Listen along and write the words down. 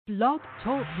Blog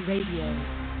Talk Radio.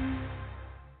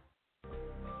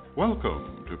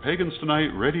 Welcome to Pagans Tonight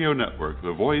Radio Network,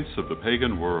 the voice of the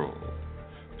pagan world.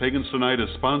 Pagans Tonight is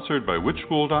sponsored by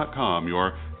witchschool.com,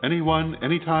 your anyone,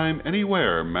 anytime,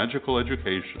 anywhere magical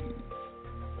education.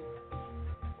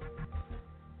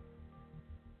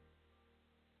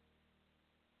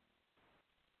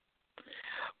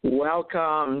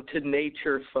 Welcome to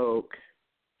Nature Folk.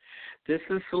 This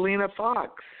is Selena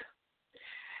Fox,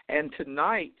 and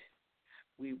tonight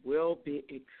we will be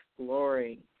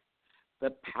exploring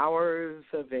the powers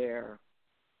of air.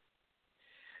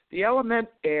 The element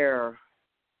air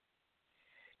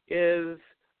is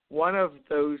one of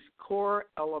those core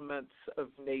elements of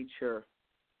nature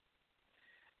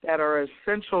that are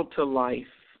essential to life,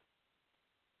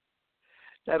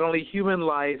 not only human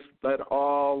life, but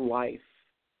all life,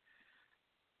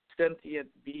 sentient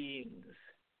beings.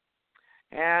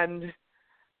 And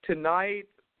tonight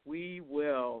we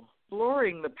will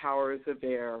exploring the powers of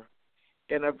air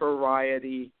in a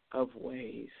variety of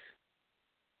ways.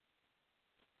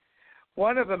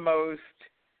 One of the most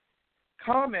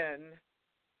common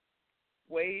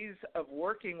ways of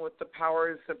working with the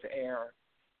powers of air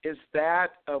is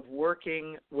that of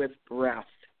working with breath.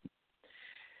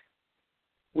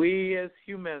 We as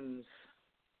humans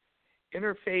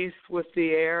interface with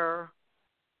the air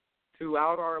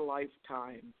throughout our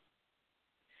lifetime.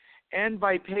 And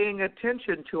by paying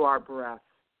attention to our breath,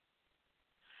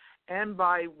 and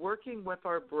by working with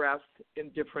our breath in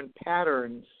different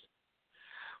patterns,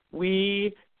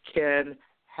 we can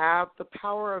have the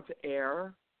power of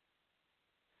air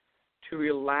to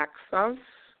relax us,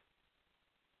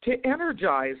 to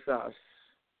energize us,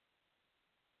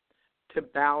 to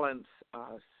balance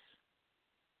us,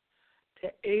 to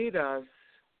aid us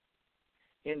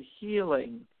in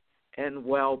healing and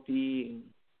well-being.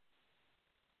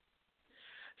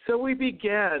 So we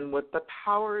begin with the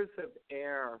powers of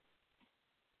air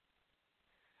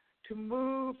to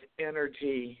move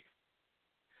energy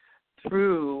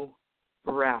through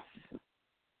breath.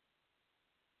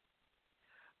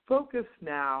 Focus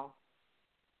now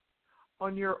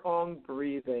on your own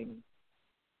breathing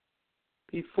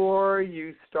before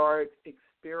you start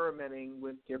experimenting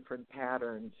with different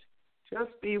patterns. Just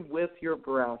be with your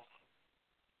breath,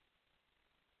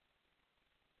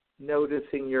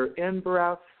 noticing your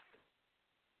in-breath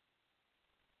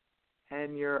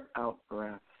and your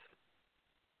out-breath.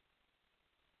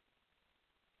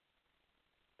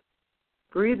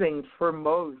 Breathing for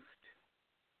most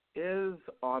is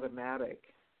automatic.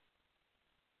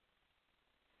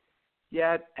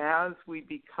 Yet as we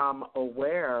become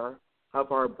aware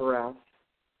of our breath,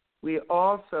 we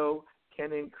also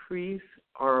can increase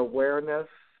our awareness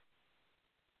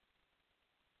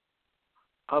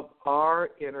of our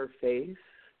interface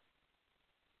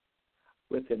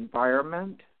with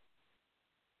environment,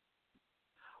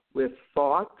 with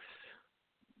thoughts,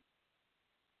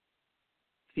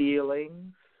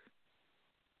 feelings,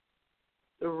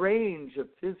 the range of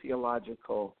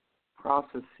physiological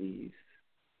processes,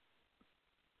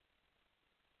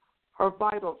 our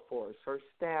vital force, our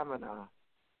stamina.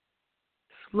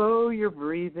 Slow your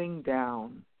breathing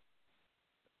down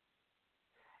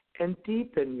and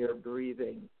deepen your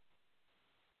breathing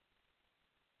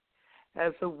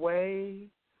as a way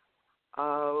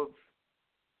of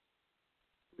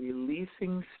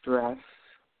releasing stress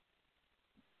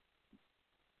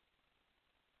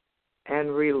and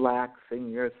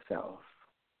relaxing yourself.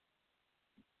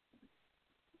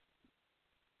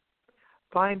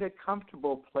 Find a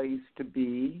comfortable place to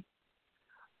be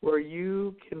where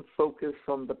you can focus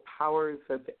on the powers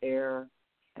of air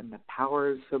and the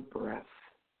powers of breath.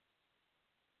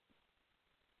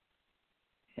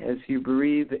 As you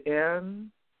breathe in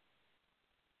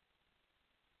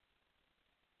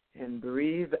and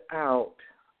breathe out,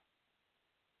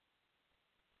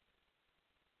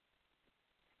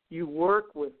 you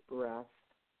work with breath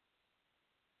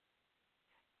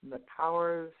and the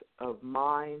powers of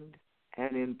mind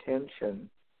and intention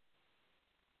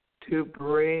to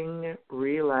bring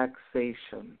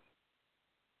relaxation.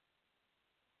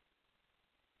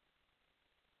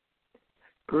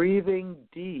 Breathing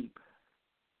deep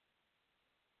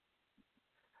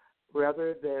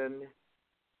rather than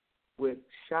with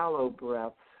shallow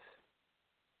breaths.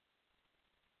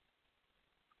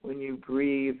 When you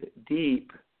breathe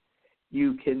deep,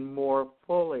 you can more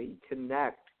fully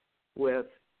connect with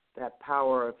that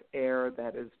power of air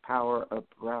that is power of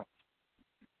breath.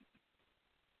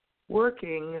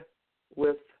 Working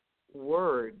with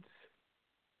words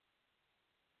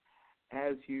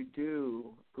as you do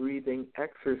breathing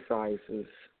exercises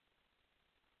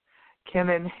can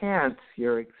enhance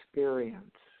your experience.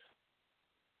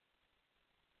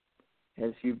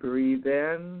 As you breathe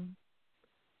in,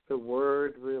 the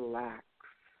word relax.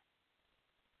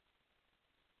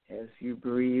 As you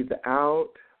breathe out,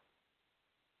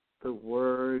 the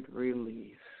word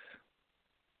release.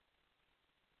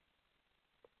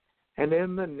 And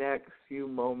in the next few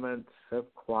moments of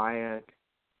quiet,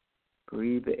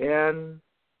 breathe in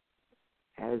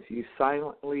as you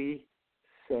silently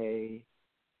say,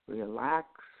 relax,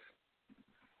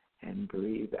 and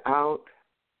breathe out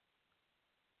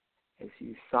as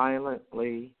you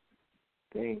silently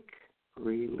think,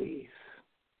 release.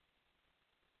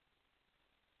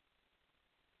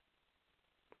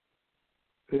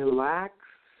 Relax,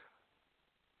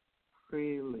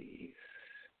 release.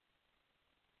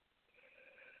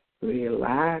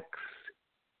 Relax,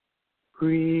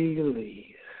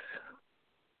 release.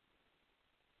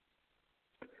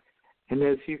 And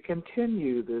as you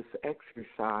continue this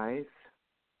exercise,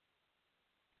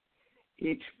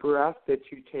 each breath that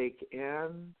you take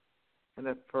in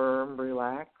a firm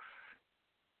relax,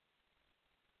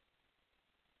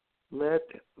 let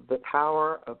the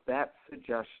power of that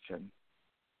suggestion,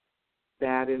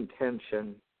 that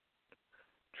intention,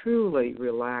 truly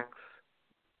relax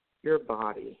your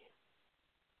body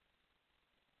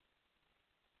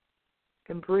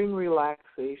and bring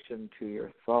relaxation to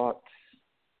your thoughts,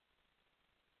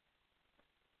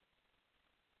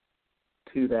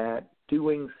 to that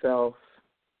doing self,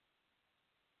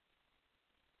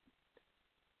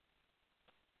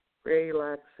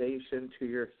 relaxation to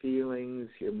your feelings,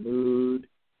 your mood,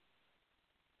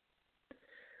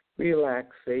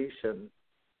 relaxation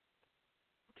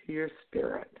to your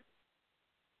spirit.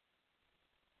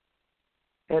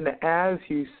 And as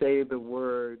you say the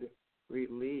word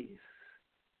release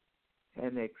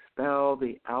and expel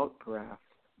the out-breath,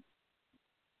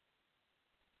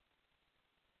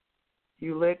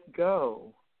 you let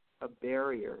go of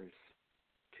barriers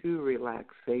to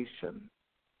relaxation.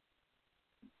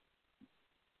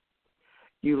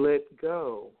 You let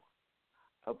go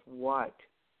of what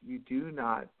you do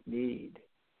not need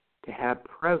to have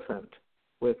present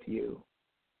with you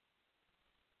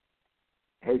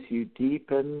as you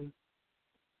deepen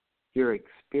your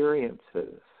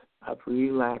experiences of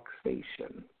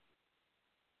relaxation.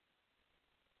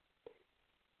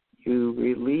 You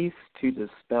release to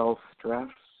dispel stress.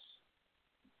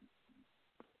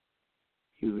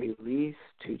 You release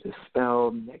to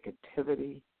dispel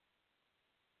negativity.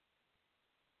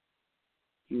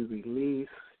 You release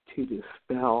to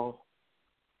dispel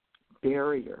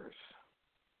barriers.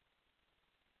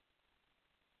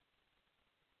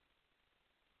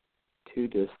 To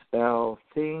dispel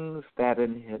things that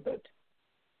inhibit.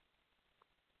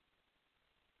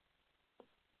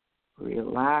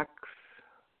 Relax.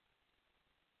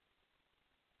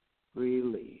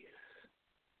 Release.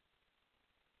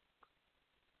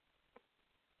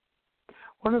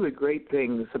 One of the great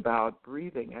things about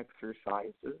breathing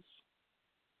exercises,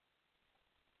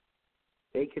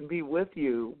 they can be with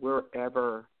you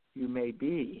wherever you may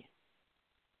be.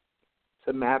 It's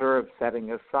a matter of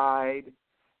setting aside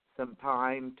some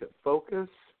time to focus.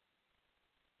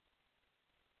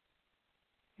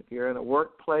 If you're in a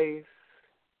workplace,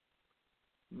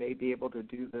 you may be able to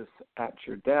do this at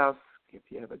your desk, if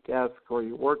you have a desk or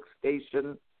your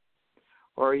workstation,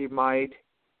 or you might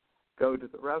go to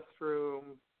the restroom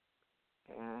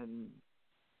and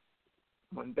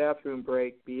on bathroom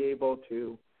break be able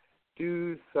to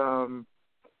do some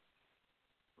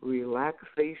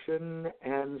relaxation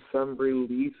and some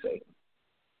releasing.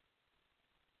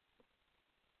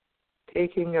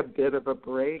 Taking a bit of a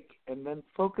break and then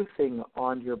focusing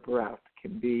on your breath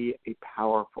can be a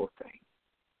powerful thing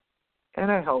and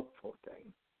a helpful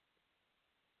thing.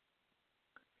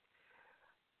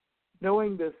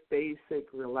 Knowing this basic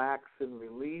relax and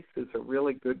release is a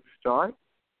really good start,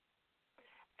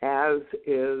 as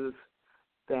is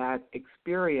that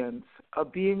experience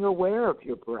of being aware of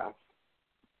your breath,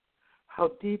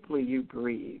 how deeply you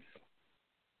breathe,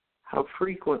 how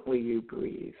frequently you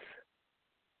breathe,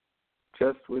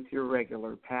 just with your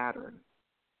regular pattern.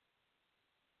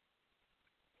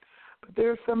 But there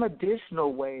are some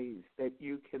additional ways that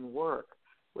you can work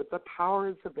with the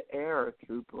powers of air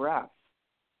through breath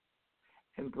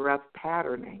and breath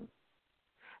patterning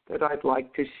that I'd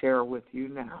like to share with you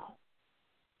now.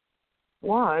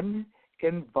 One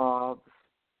involves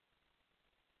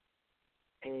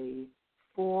a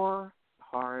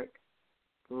 4-part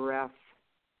breath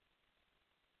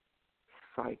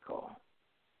cycle.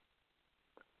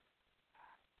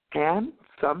 And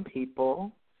some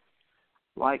people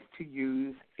like to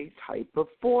use a type of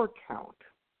 4 count.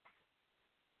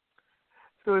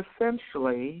 So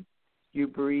essentially, you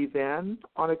breathe in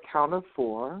on a count of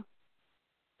 4,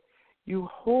 you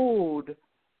hold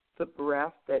the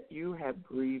breath that you have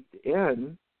breathed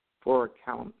in for a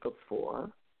count of 4.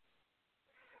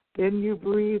 Then you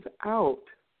breathe out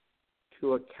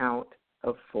to a count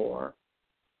of 4.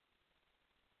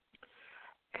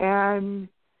 And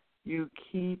you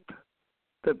keep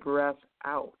the breath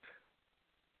out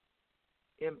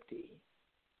empty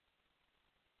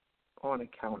on a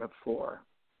count of 4.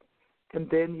 And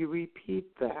then you repeat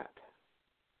that.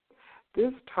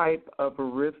 This type of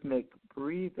rhythmic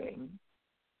breathing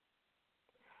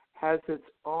has its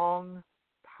own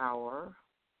power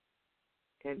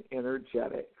and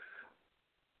energetics.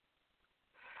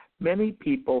 Many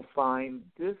people find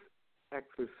this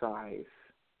exercise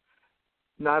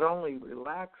not only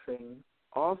relaxing,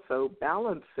 also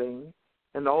balancing,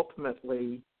 and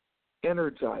ultimately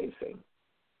energizing.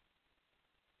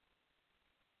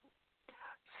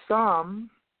 Some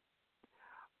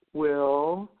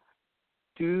will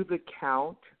do the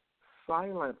count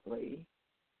silently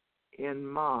in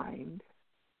mind.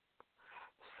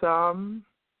 Some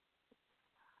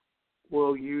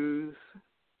will use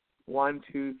 1,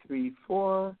 2, 3,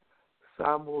 4.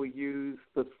 Some will use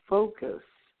the focus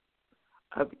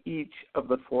of each of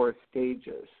the 4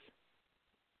 stages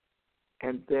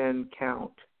and then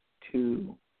count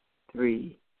 2,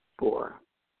 3, 4.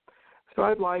 So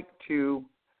I'd like to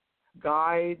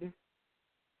guide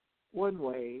one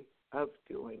way of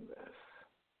doing this.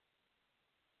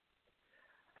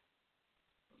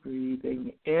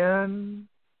 Breathing in,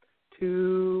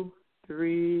 2,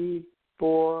 3,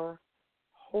 4.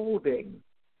 Holding,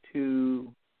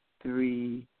 2,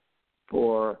 3,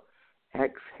 4.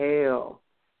 Exhale,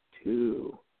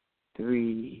 2,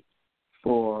 3,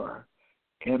 4.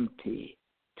 Empty,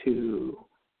 2,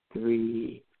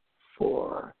 3,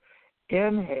 4.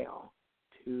 Inhale,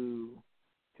 2,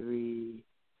 3,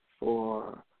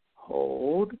 4.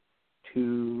 Hold,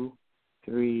 2,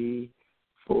 3,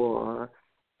 4.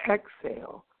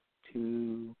 Exhale,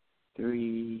 2,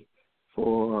 3,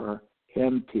 4.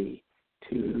 Empty,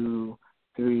 2,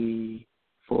 3,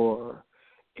 4.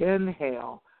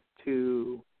 Inhale,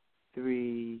 2,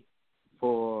 3,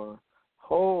 4.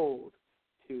 Hold,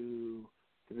 2,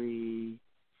 3,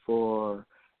 4.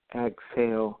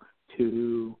 Exhale,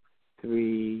 2,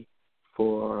 3,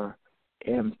 4.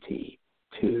 Empty,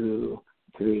 2,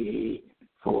 3,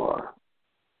 4.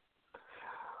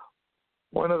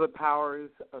 One of the powers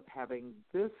of having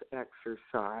this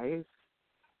exercise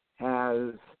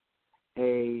as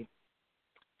a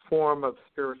form of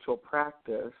spiritual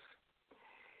practice,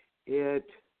 it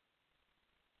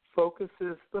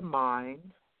focuses the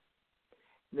mind.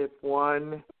 And if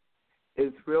one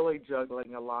is really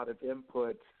juggling a lot of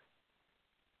inputs,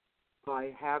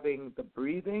 by having the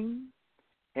breathing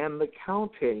and the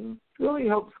counting really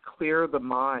helps clear the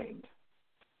mind.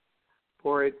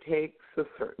 For it takes a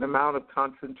certain amount of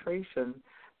concentration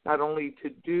not only to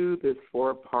do this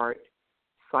 4-part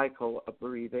cycle of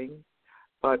breathing,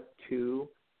 but to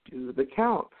do the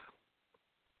counts.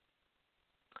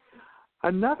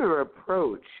 Another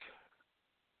approach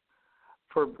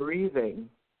for breathing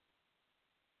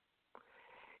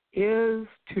is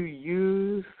to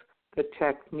use the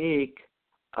technique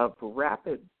of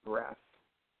rapid breath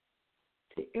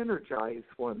to energize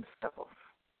oneself.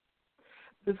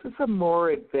 This is a more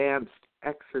advanced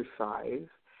exercise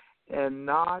and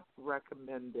not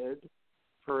recommended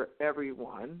for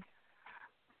everyone.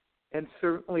 And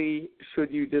certainly,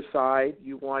 should you decide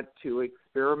you want to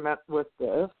experiment with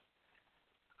this,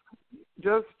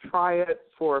 just try it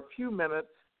for a few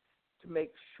minutes to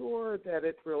make sure that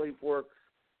it really works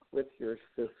with your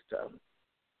system.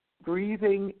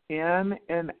 Breathing in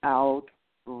and out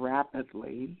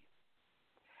rapidly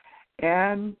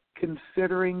and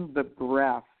considering the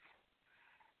breath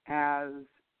as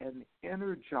an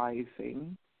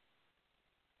energizing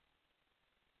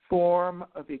form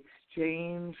of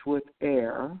exchange with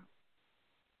air,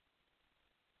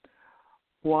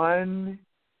 one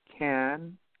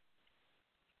can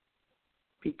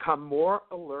become more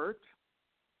alert,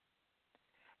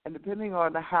 and depending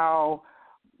on how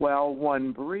well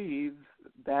one breathes,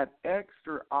 that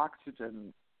extra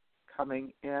oxygen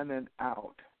coming in and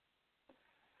out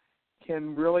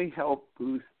can really help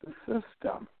boost the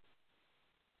system.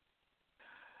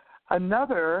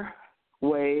 Another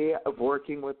way of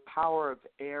working with power of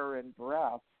air and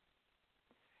breath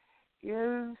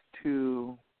is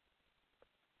to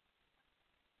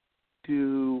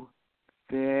do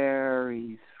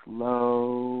very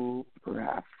slow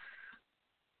breaths.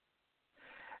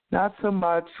 Not so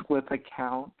much with a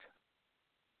count,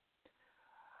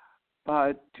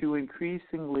 but to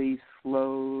increasingly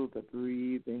slow the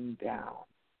breathing down.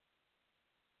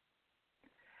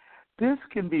 This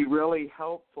can be really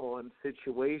helpful in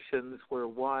situations where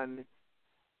one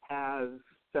has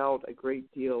felt a great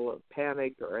deal of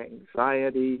panic or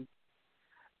anxiety,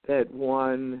 that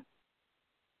one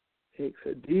takes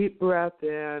a deep breath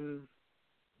in,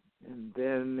 and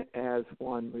then as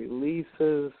one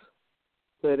releases,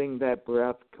 letting that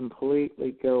breath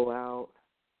completely go out.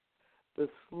 The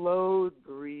slow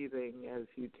breathing as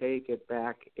you take it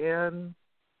back in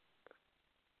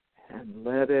and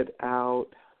let it out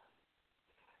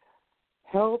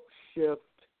helps shift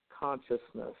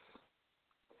consciousness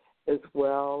as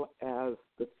well as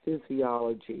the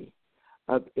physiology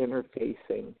of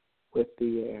interfacing with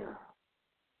the air.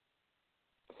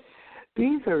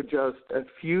 These are just a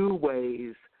few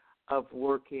ways of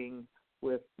working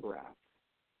with breath.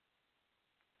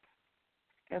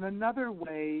 And another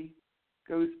way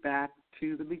goes back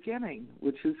to the beginning,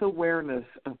 which is awareness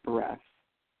of breath.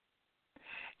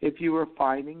 If you are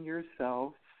finding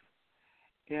yourself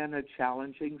in a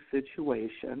challenging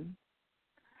situation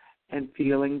and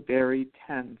feeling very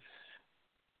tense,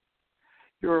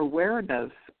 your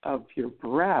awareness of your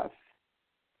breath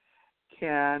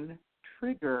can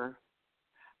trigger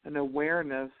an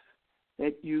awareness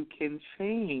that you can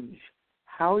change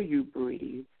how you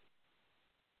breathe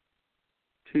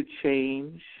to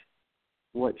change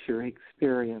what you're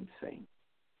experiencing.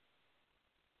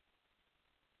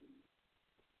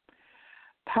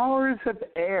 Powers of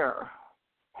air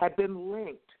have been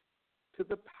linked to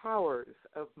the powers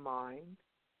of mind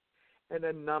in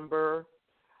a number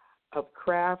of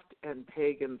craft and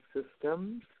pagan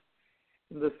systems.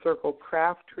 In the circle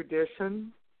craft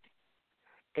tradition,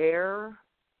 air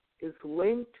is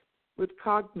linked with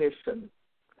cognition,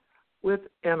 with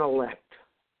intellect,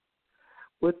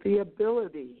 with the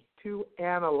ability to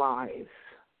analyze,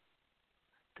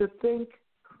 to think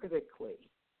critically.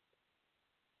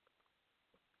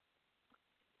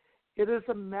 It is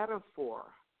a metaphor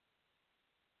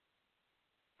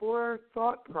for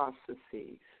thought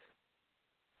processes,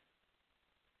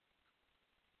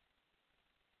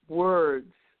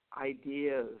 words,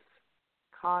 ideas,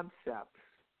 concepts,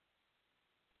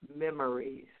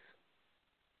 memories,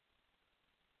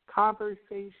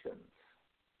 conversations,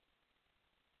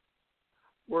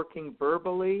 working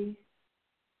verbally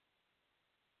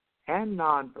and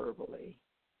non-verbally,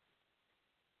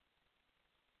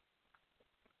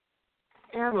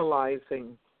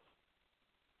 analyzing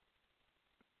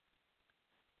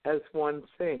as one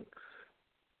thinks,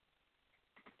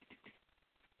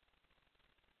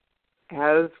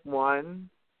 as one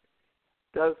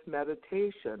does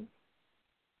meditation.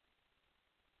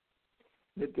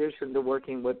 In addition to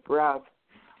working with breath,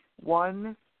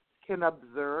 one can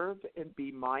observe and be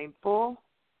mindful,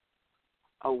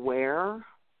 aware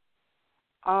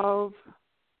of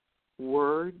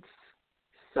words,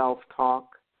 self-talk,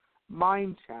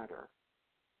 mind chatter.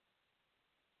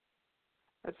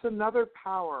 That's another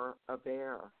power of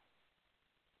air.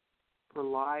 For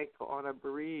like on a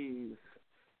breeze,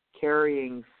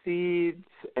 carrying seeds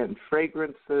and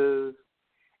fragrances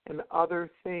and other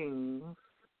things,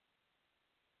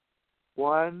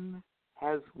 one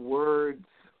has words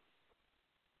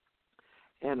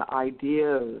and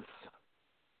ideas,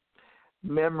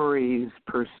 memories,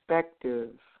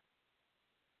 perspectives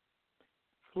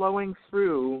flowing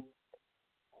through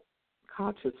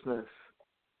consciousness,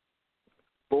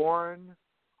 born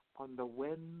on the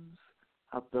winds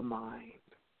of the mind.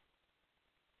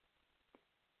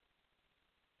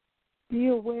 Be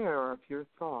aware of your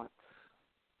thoughts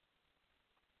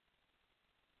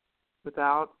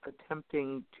without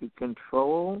attempting to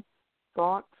control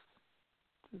thoughts.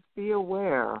 Just be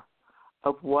aware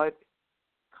of what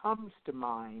comes to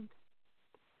mind,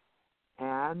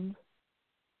 and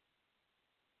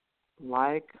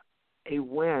like a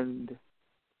wind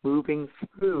moving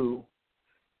through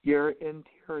your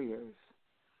interiors,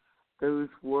 those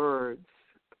words,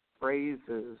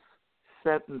 phrases,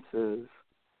 sentences,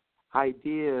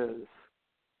 ideas,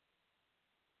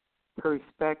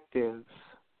 perspectives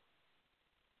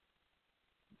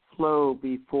flow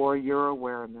before your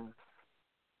awareness.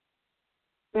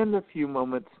 Spend a few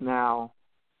moments now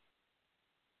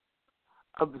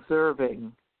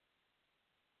observing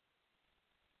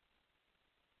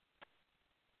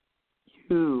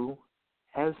you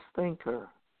as thinker.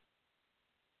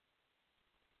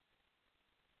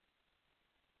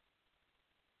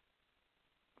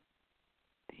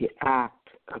 The act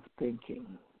of thinking.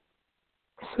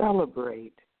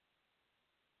 Celebrate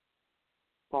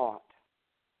thought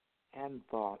and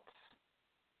thoughts.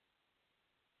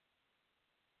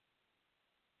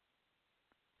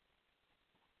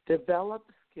 Develop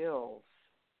skills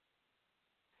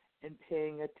in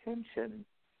paying attention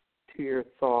to your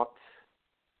thoughts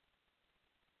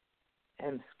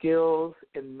and skills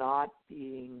in not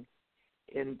being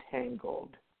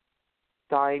entangled,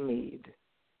 stymied,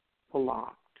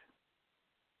 blocked.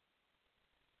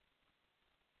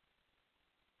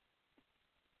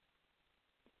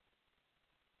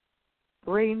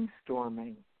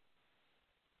 Brainstorming,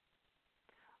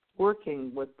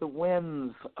 working with the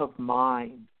winds of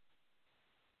mind,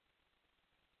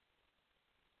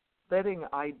 letting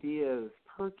ideas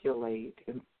percolate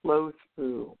and flow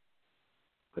through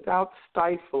without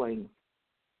stifling,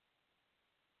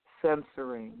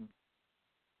 censoring,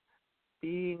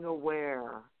 being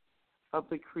aware of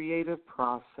the creative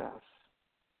process,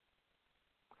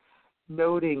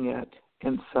 noting it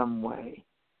in some way.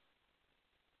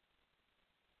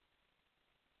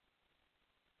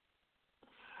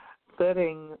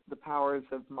 Letting the powers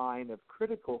of mind of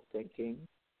critical thinking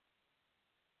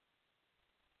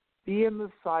be in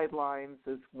the sidelines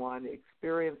as one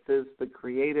experiences the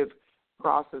creative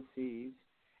processes,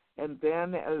 and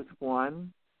then as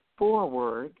one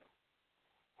forward,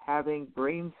 having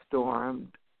brainstormed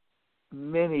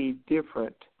many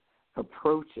different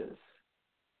approaches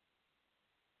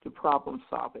to problem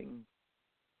solving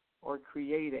or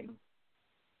creating.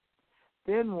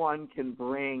 Then one can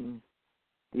bring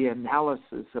the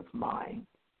analysis of mind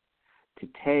to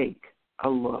take a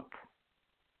look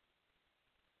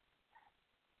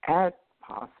at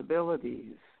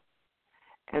possibilities,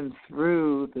 and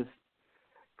through this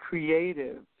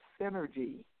creative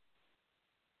synergy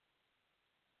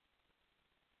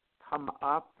come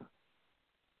up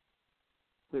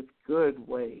with good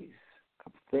ways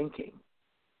of thinking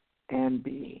and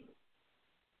being.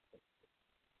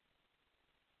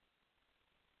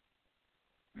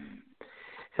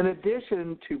 In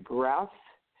addition to breath,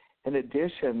 in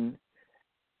addition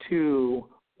to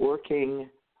working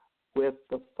with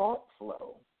the thought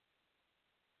flow,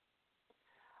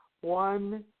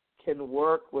 one can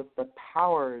work with the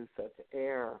powers of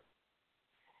air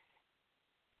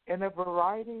in a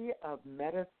variety of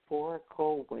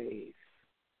metaphorical ways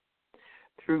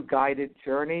through guided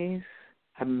journeys,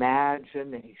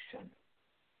 imagination,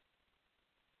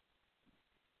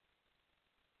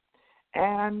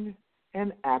 and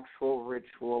an actual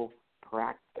ritual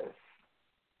practice.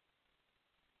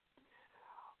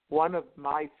 One of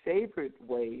my favorite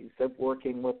ways of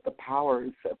working with the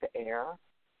powers of air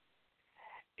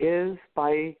is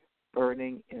by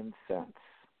burning incense.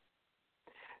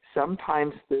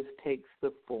 Sometimes this takes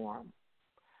the form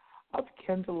of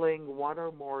kindling one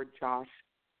or more joss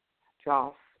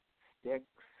sticks.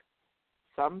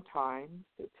 Sometimes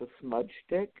it's a smudge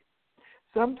stick.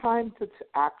 Sometimes it's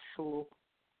actual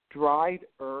dried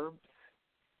herbs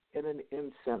in an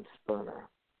incense burner,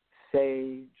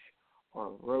 sage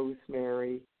or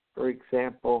rosemary, for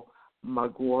example,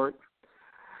 mugwort.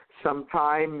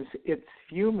 Sometimes it's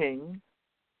fuming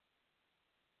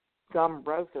gum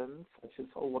resin, such as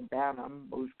olibanum,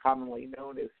 most commonly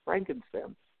known as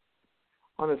frankincense,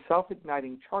 on a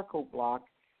self-igniting charcoal block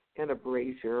in a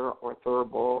brazier or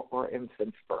thurible or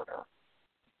incense burner.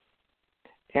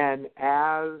 And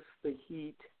as the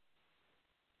heat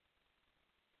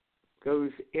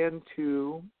goes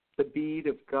into the bead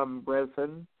of gum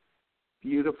resin,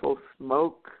 beautiful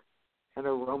smoke and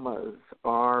aromas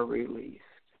are released.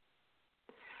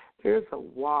 There's a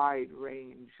wide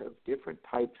range of different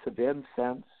types of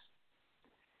incense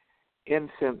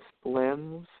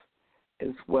blends,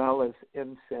 as well as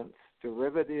incense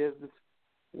derivatives,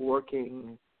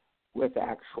 working with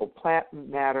actual plant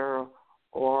matter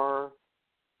or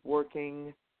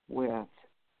working with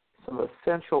some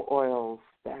essential oils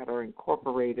that are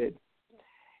incorporated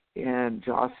in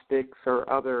joss sticks or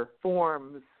other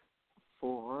forms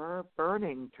for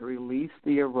burning to release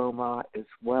the aroma as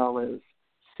well as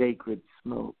sacred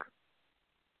smoke.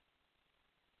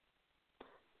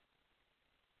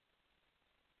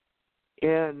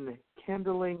 In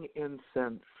kindling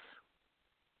incense,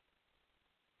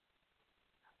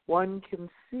 one can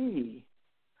see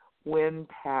wind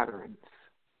patterns,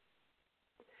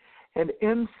 and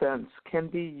incense can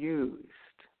be used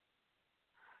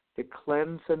to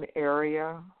cleanse an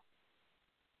area,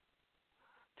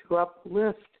 to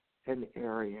uplift an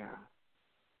area,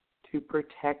 to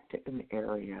protect an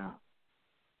area,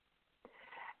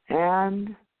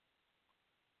 and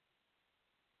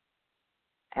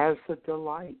as a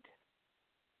delight,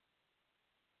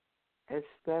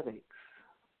 aesthetics,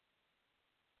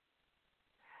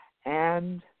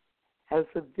 and as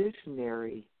a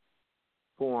visionary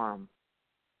form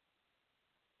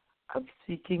of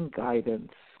seeking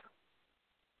guidance.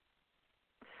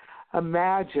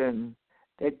 Imagine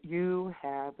that you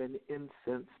have an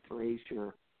incense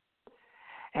brazier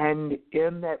And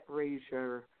in that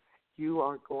brazier, you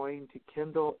are going to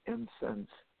kindle incense,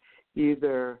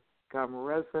 either gum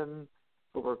resin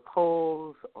over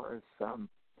coals or some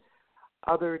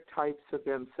other types of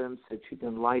incense that you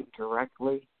can light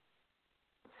directly.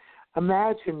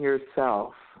 Imagine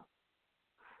yourself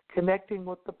connecting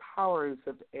with the powers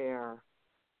of air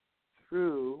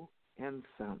through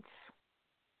incense.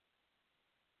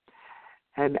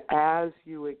 And as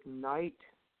you ignite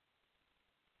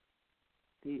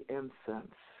the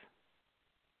incense,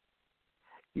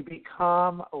 you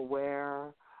become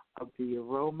aware of the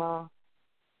aroma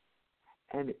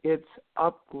and its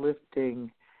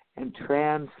uplifting and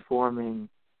transforming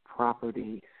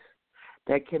properties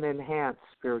that can enhance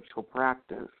spiritual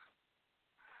practice.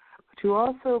 But you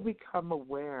also become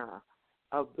aware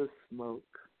of the smoke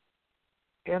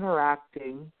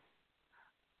interacting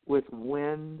with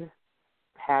wind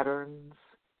patterns,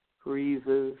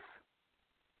 breezes,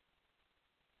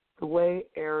 the way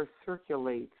air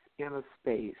circulates in a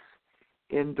space,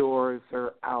 indoors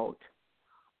or out,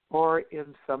 or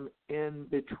in some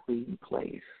in-between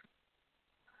place,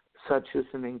 such as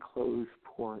an enclosed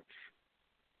porch.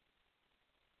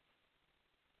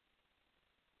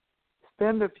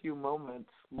 Spend a few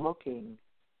moments looking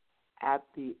at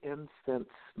the incense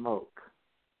smoke,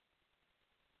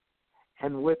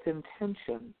 and with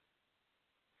intention,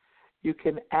 you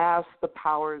can ask the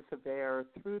powers of air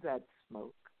through that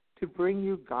smoke to bring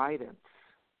you guidance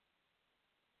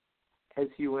as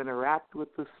you interact with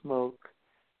the smoke,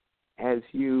 as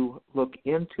you look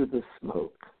into the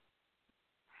smoke,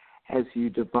 as you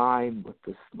divine with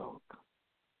the smoke.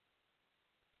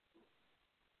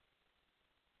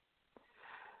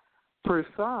 For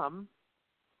some,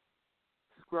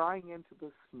 scrying into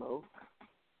the smoke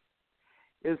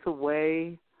is a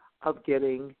way of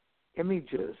getting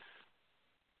images,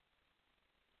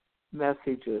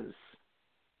 messages.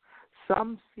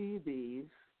 Some see these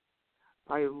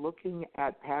by looking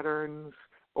at patterns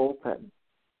open.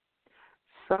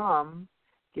 Some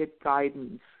get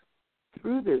guidance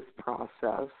through this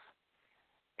process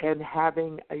and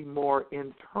having a more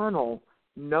internal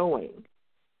knowing,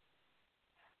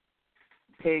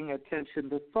 paying attention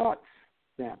to thoughts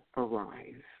that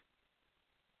arise.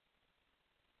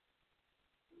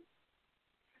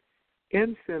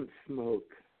 Incense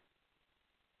smoke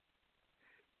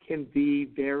can be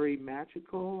very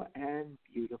magical and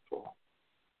beautiful.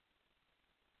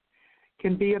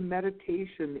 Can be a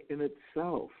meditation in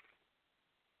itself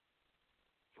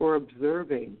for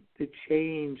observing the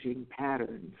changing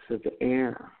patterns of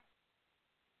air.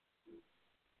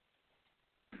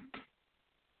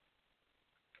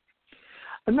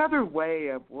 Another way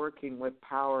of working with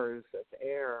powers of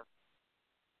air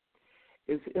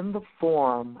is in the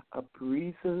form of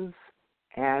breezes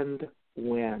and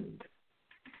wind.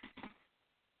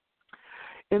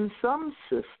 In some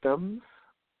systems,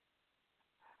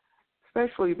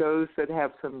 especially those that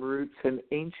have some roots in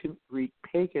ancient Greek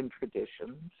pagan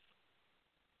traditions,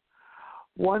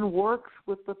 one works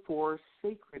with the four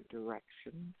sacred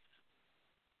directions,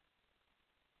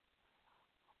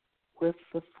 with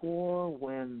the four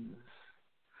winds,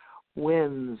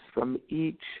 winds from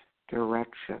each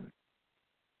direction.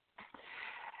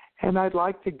 And I'd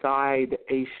like to guide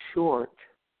a short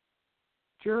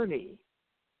journey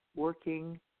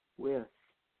working with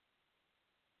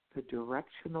the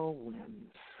directional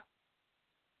winds.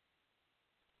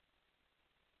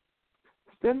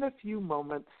 Spend a few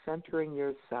moments centering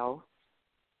yourself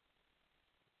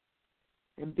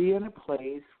and be in a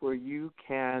place where you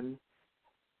can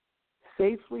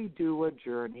safely do a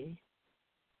journey,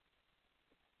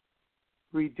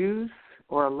 reduce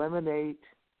or eliminate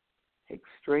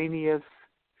extraneous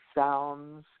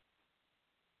sounds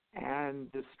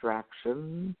and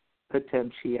distraction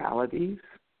potentialities.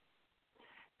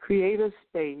 Create a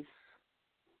space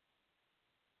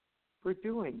for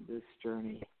doing this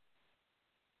journey.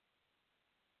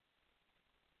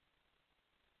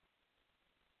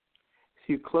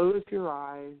 So you close your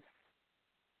eyes,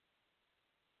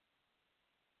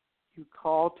 you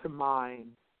call to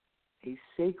mind a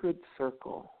sacred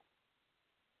circle.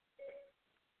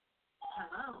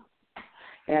 Hello.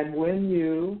 And when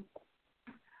you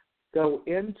go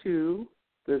into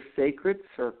the sacred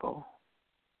circle,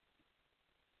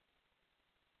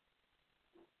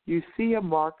 you see a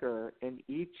marker in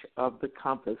each of the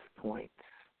compass points.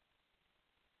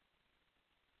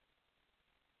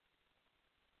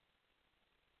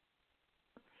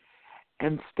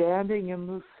 And standing in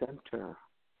the center,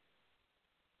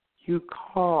 you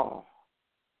call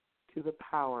to the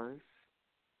powers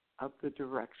of the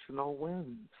directional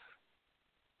winds,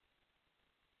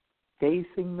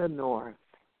 facing the north,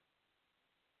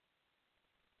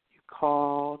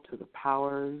 call to the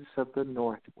powers of the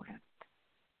north wind.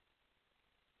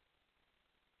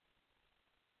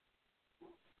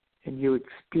 And you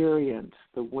experience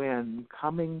the wind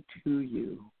coming to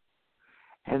you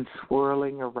and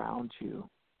swirling around you.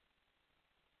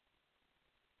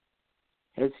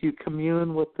 As you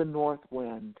commune with the north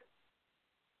wind,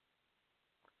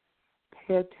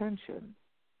 pay attention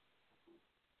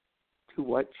to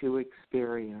what you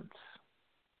experience.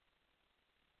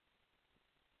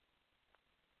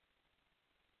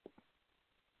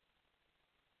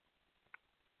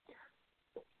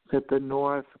 Let the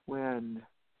north wind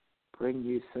bring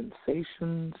you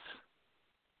sensations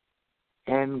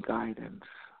and guidance,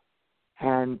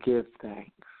 and give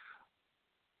thanks.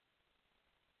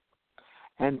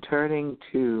 And turning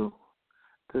to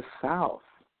the south,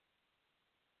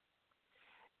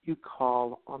 you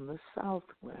call on the south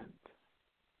wind.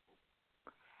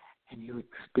 And you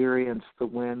experience the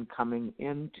wind coming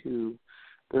into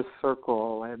the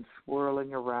circle and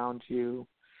swirling around you.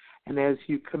 And as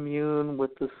you commune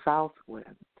with the south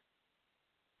wind,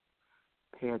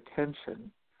 pay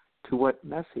attention to what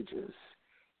messages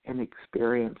and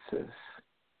experiences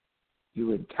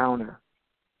you encounter.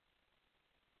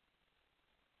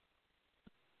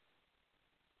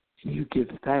 And you give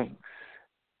thanks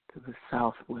to the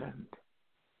south wind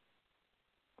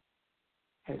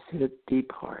as it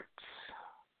departs.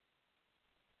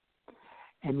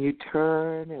 And you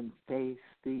turn and face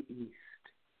the east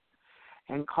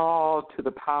and call to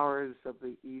the powers of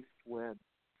the east wind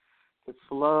to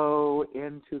flow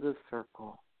into the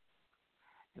circle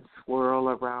and swirl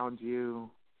around you.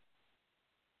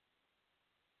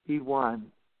 Be one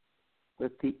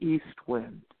with the east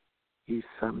wind you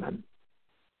summon.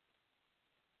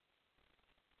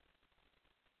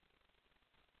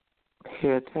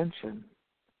 Pay attention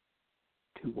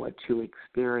to what you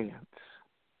experience.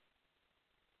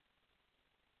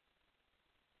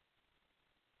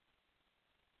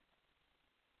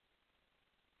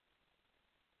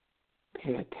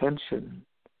 Pay attention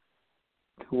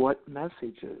to what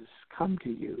messages come to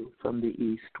you from the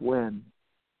east wind.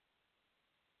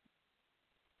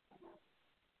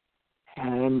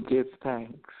 And give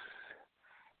thanks.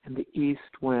 And the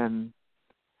east wind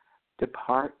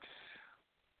departs.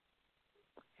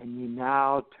 And you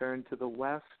now turn to the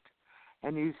west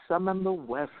and you summon the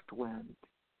west wind.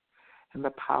 And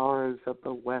the powers of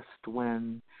the west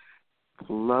wind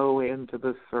flow into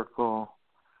the circle.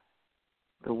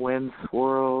 The wind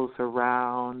swirls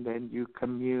around and you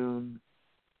commune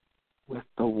with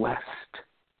the west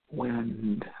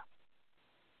wind.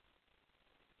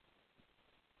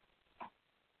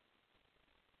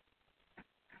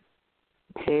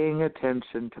 Paying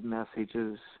attention to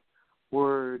messages,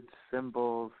 words,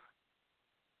 symbols,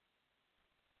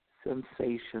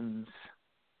 sensations,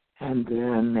 and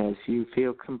then as you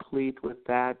feel complete with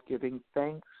that, giving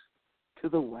thanks to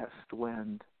the west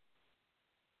wind.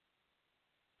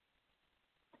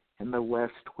 And the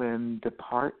west wind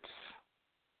departs.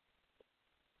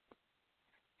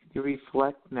 You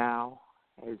reflect now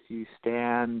as you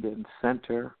stand and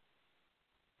center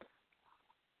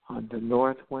on the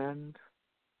north wind,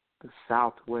 the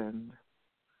south wind,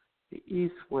 the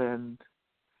east wind,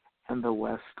 and the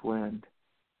west wind.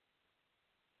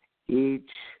 Each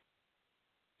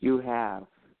you have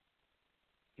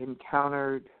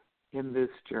encountered in this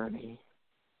journey.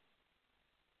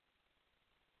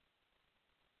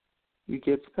 You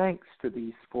give thanks to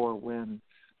these four winds.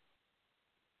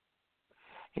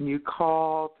 And you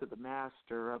call to the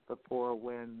master of the four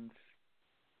winds,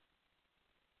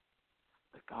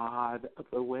 the god of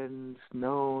the winds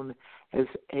known as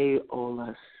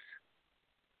Aeolus.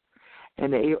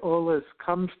 And Aeolus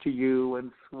comes to you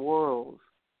and swirls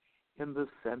in the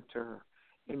center.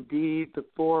 Indeed, the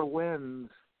four winds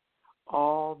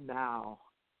all now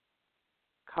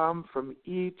come from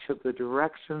each of the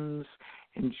directions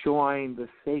and join the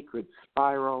sacred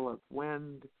spiral of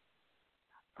wind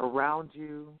around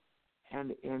you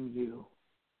and in you.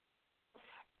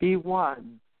 Be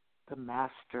one, the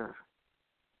master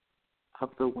of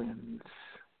the winds,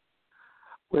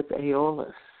 with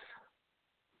Aeolus.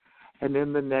 And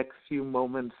in the next few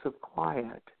moments of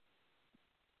quiet,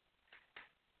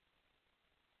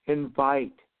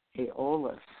 invite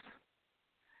Aeolus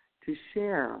to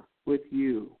share with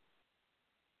you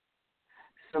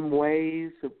some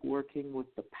ways of working with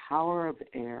the power of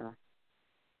air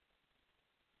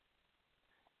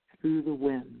through the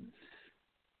winds,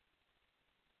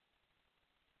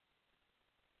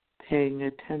 paying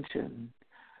attention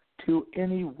to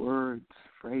any words,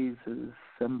 phrases,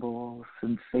 symbols,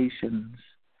 sensations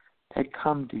that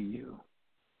come to you.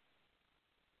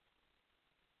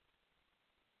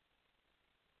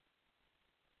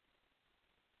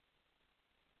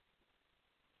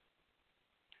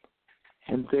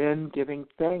 And then giving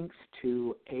thanks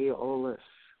to Aeolus,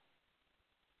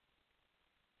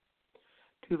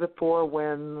 to the four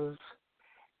winds,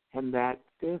 and that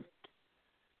fifth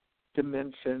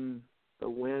dimension, the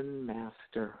wind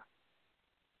master.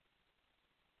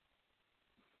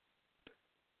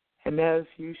 And as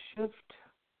you shift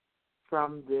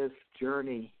from this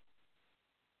journey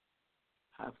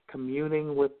of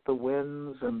communing with the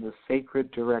winds and the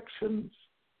sacred directions,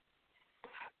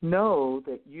 know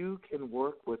that you can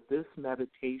work with this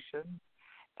meditation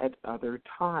at other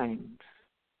times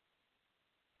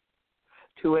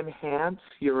to enhance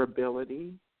your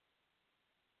ability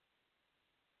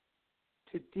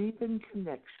to deepen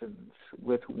connections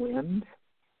with wind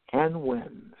and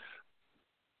winds.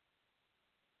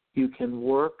 You can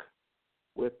work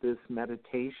with this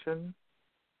meditation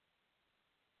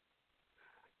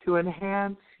to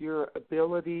enhance your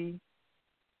ability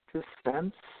to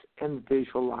sense and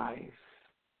visualize,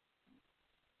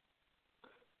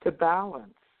 to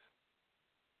balance.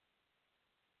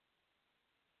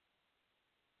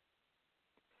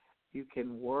 You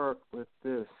can work with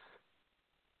this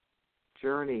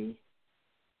journey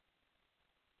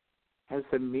as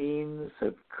a means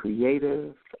of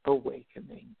creative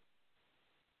awakening.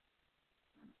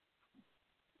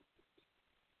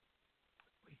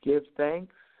 We give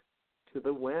thanks to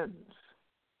the winds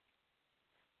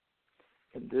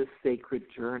in this sacred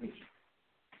journey.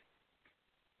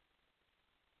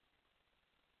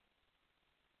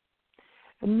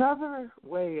 Another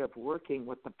way of working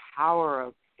with the power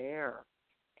of air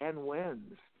and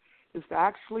winds is to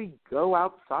actually go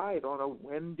outside on a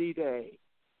windy day.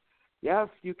 Yes,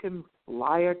 you can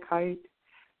fly a kite.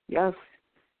 Yes,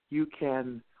 you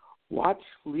can watch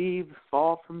leaves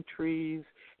fall from trees,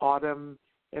 autumn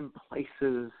in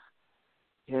places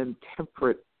in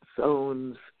temperate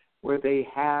zones where they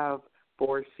have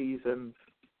 4 seasons.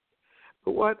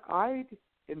 But what I'd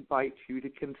invite you to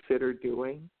consider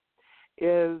doing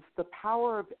is the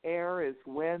power of air is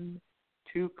when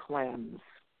to cleanse.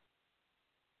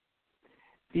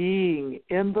 Being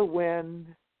in the wind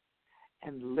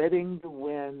and letting the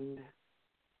wind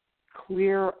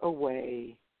clear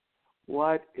away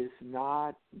what is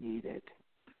not needed.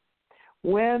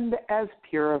 Wind as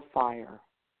purifier,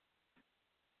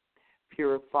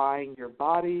 purifying your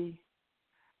body,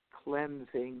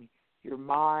 cleansing your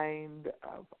mind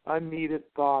of unneeded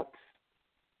thoughts.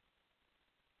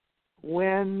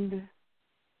 Wind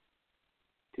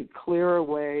to clear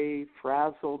away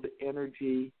frazzled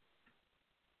energy.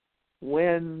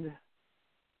 Wind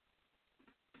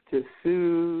to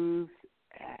soothe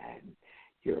and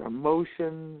your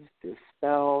emotions,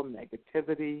 dispel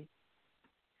negativity.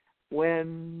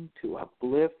 Wind to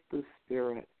uplift the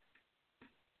spirit.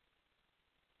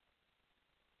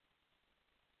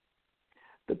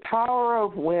 The power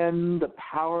of wind, the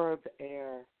power of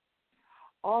air,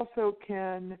 also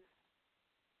can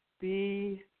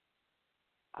be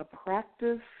a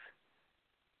practice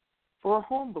for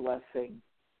home blessing.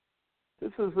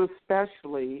 This is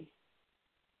especially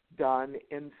done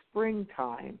in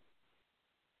springtime,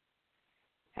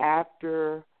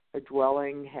 after a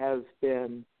dwelling has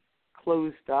been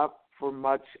closed up for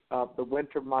much of the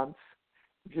winter months,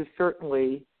 which is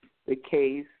certainly the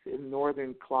case in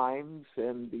northern climes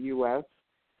in the U.S.,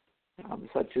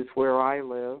 such as where I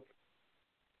live.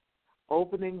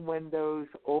 Opening windows,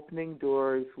 opening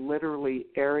doors, literally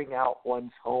airing out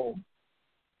one's home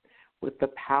with the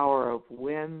power of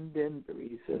wind and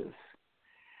breezes.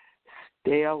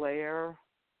 Stale air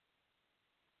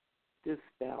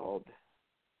dispelled.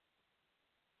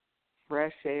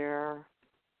 Fresh air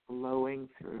blowing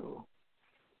through.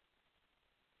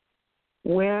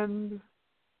 Wind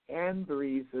and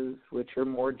breezes, which are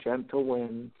more gentle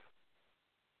winds,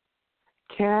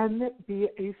 can be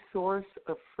a source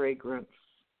of fragrance,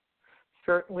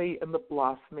 certainly in the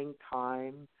blossoming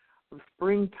time of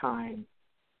springtime.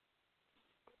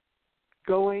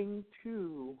 Going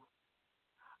to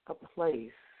a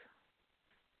place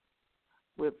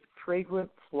with fragrant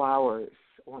flowers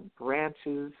on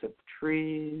branches of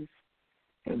trees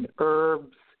and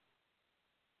herbs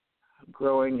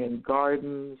growing in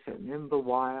gardens and in the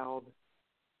wild,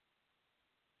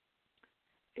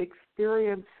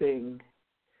 experiencing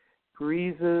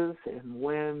breezes and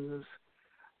winds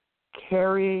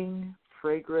carrying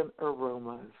fragrant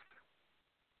aromas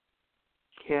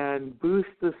can boost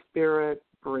the spirit,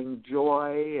 bring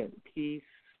joy and peace,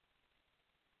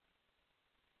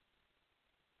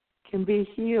 can be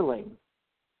healing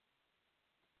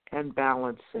and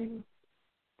balancing,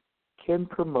 can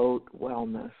promote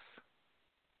wellness.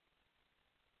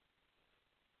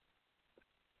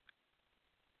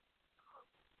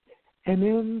 And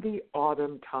in the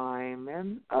autumn time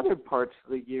and other parts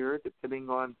of the year, depending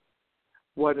on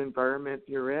what environment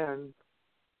you're in,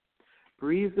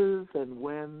 breezes and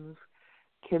winds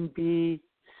can be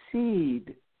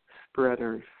seed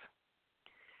spreaders,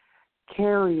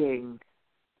 carrying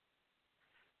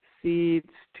seeds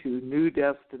to new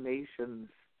destinations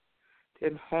to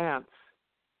enhance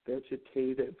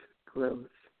vegetative growth.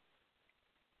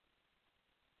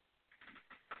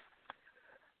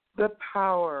 The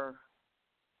power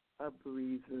of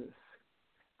breezes,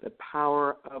 the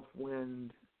power of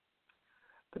wind,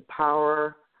 the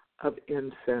power of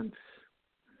incense,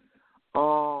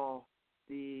 all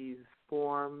these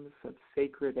forms of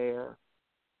sacred air.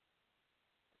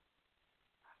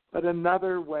 But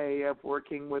another way of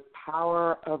working with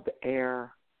power of the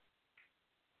air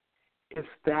is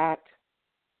that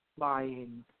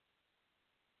flying.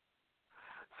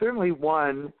 Certainly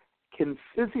one can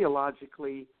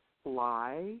physiologically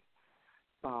fly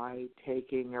by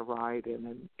taking a ride in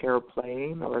an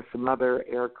airplane or some other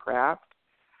aircraft.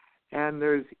 And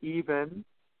there's even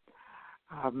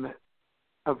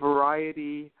a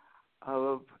variety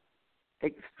of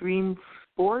extreme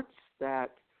sports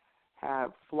that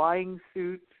have flying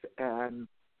suits and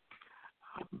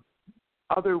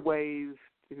other ways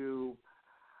to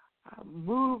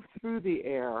move through the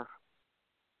air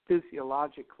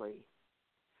physiologically.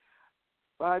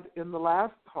 But in the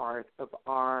last part of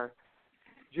our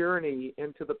journey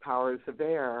into the powers of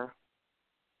air,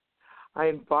 I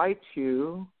invite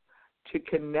you to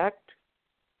connect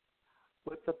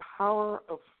with the power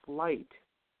of flight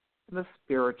in a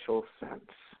spiritual sense.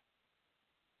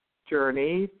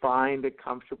 Journey, find a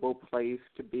comfortable place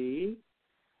to be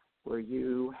where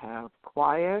you have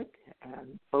quiet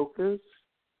and focus.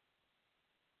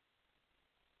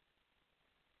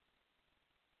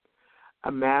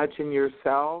 Imagine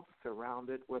yourself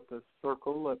surrounded with a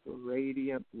circle of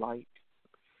radiant light,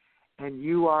 and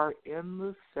you are in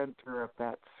the center of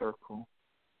that circle.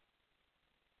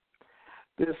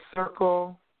 This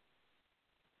circle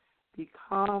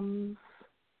becomes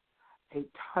a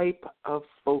type of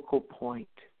focal point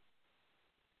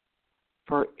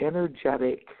for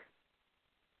energetic,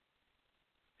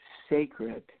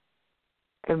 sacred,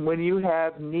 and when you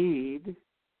have need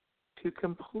to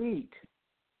complete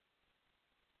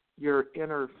your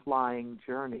inner flying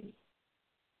journey,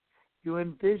 you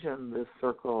envision this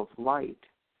circle of light,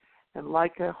 and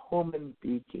like a homing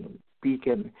beacon,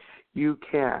 you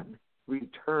can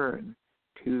return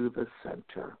to the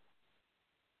center.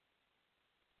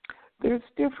 There's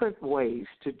different ways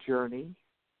to journey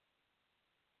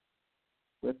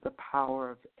with the power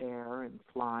of air and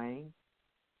flying.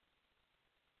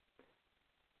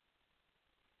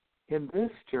 In this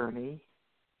journey,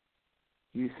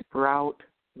 you sprout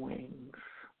wings.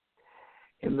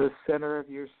 In the center of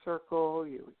your circle,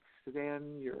 you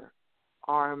extend your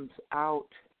arms out,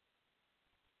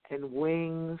 and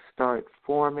wings start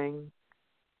forming.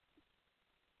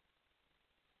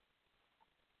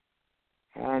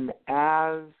 And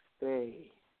as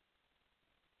they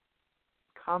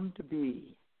come to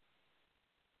be,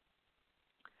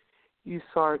 you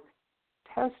start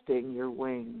testing your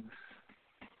wings.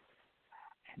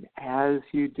 And as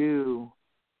you do,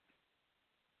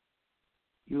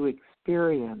 you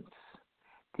experience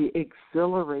the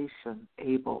exhilaration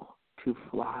able to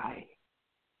fly.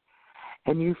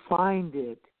 And you find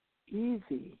it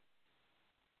easy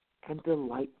and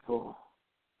delightful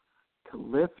to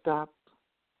lift up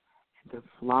and to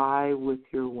fly with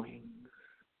your wings.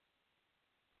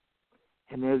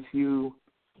 And as you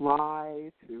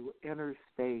fly through inner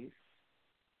space,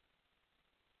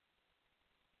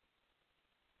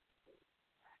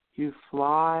 you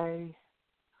fly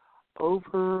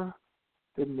over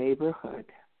the neighborhood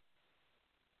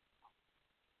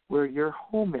where your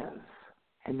home is.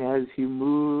 And as you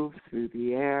move through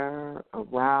the air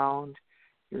around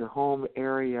your home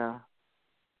area,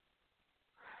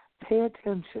 pay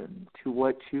attention to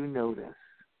what you notice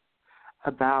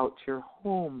about your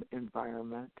home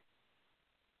environment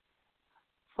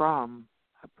from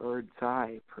a bird's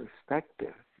eye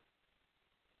perspective.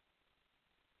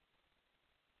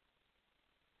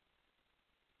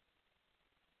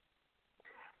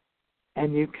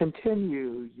 And you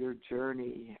continue your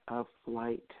journey of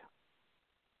flight.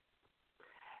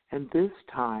 And this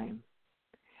time,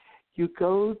 you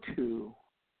go to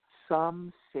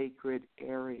some sacred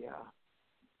area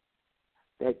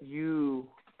that you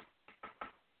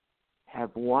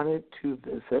have wanted to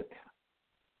visit.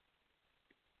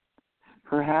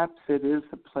 Perhaps it is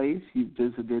a place you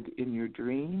visited in your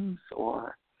dreams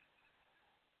or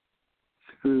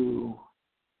through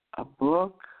a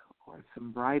book or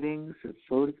some writings or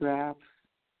photographs.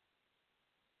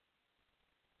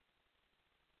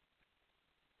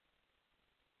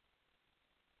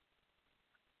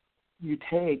 You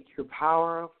take your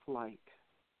power of flight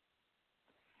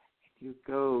and you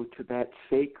go to that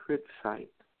sacred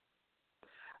site,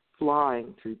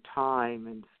 flying through time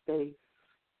and space,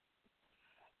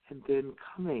 and then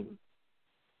coming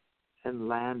and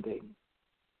landing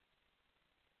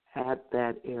at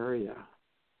that area.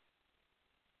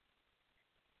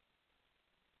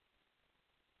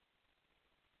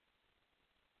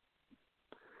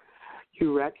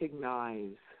 You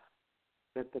recognize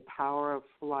that the power of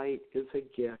flight is a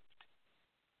gift.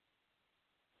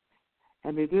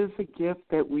 And it is a gift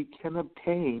that we can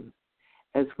obtain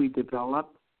as we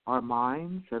develop our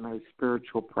minds and our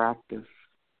spiritual practice.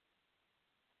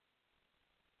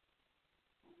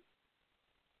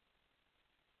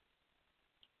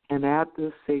 And at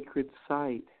this sacred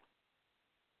site,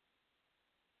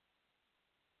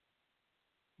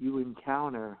 you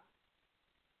encounter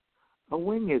a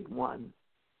winged one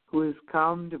who has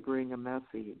come to bring a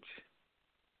message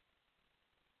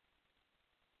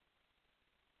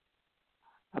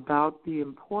about the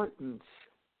importance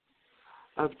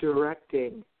of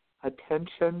directing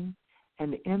attention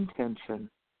and intention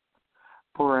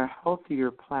for a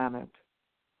healthier planet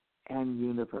and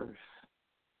universe.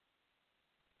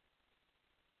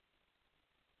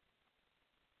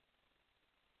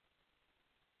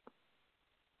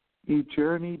 You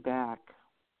journey back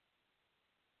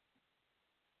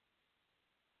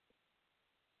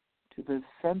to the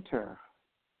center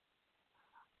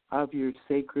of your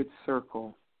sacred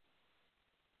circle.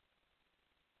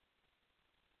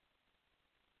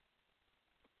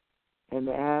 And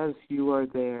as you are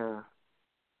there,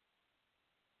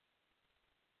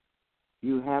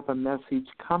 you have a message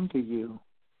come to you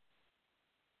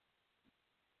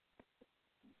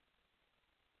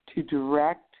to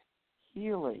direct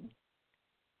healing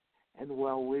and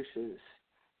well wishes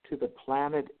to the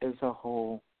planet as a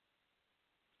whole.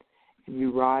 And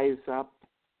you rise up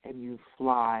and you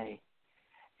fly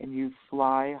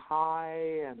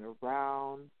high and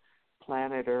around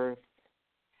planet Earth.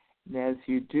 And as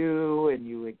you do and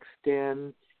you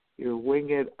extend your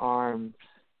winged arms,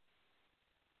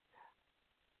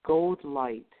 gold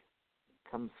light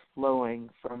comes flowing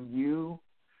from you,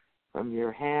 from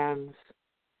your hands,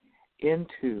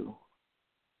 into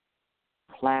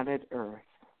planet Earth.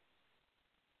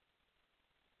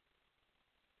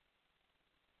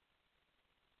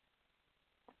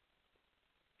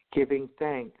 Giving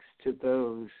thanks to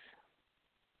those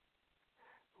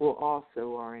who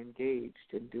also are engaged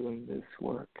in doing this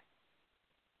work.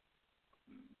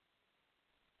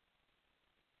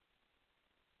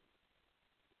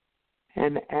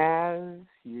 And as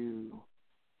you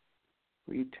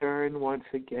return once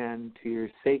again to your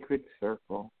sacred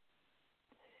circle,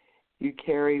 you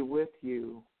carry with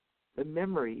you the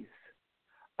memories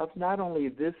of not only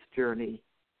this journey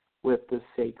with the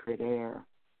sacred air,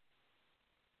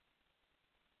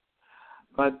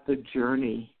 but the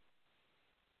journey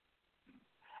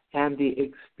and the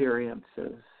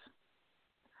experiences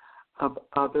of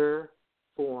other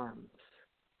forms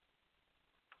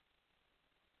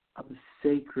of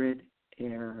sacred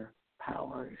air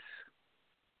powers.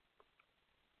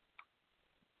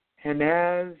 And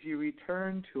as you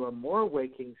return to a more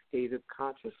waking state of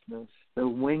consciousness, the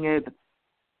winged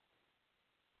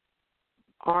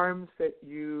arms that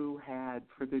you had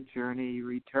for the journey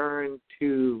return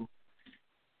to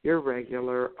your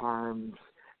regular arms,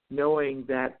 knowing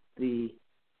that the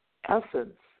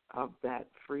essence of that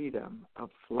freedom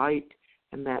of flight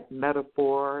and that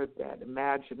metaphor, that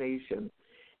imagination,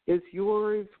 is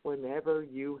yours whenever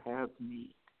you have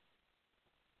need.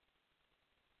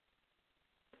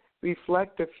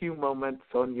 Reflect a few moments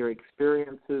on your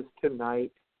experiences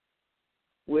tonight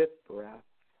with breath,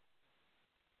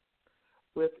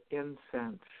 with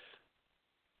incense,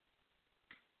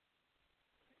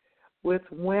 with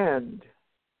wind,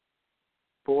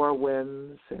 four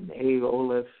winds and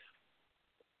Aeolus,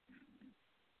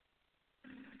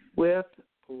 with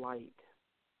light.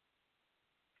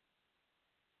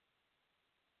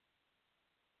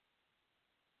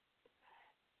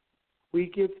 We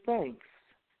give thanks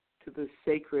to the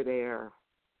sacred air.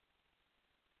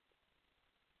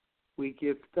 We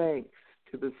give thanks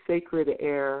to the sacred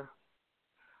air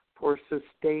for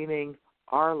sustaining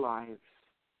our lives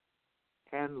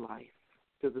and life,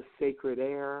 to the sacred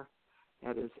air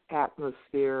that is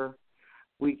atmosphere.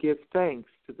 We give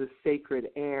thanks to the sacred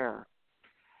air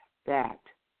that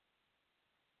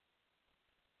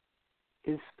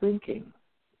is thinking.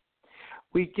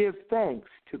 We give thanks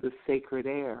to the sacred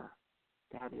air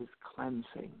that is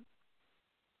cleansing.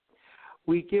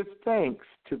 We give thanks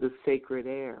to the sacred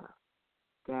air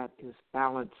that is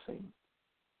balancing.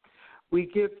 We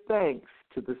give thanks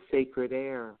to the sacred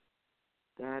air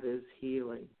that is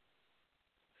healing.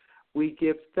 We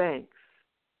give thanks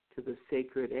to the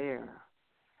sacred air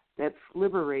that's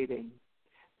liberating,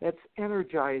 that's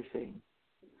energizing,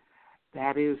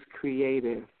 that is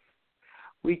creative.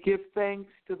 We give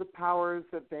thanks to the powers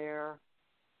of air,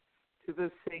 to the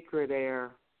sacred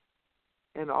air,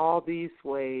 in all these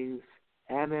ways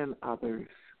and in others.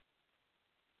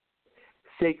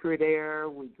 Sacred air,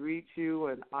 we greet you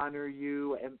and honor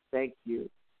you and thank you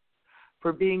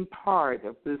for being part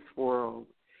of this world,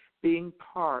 being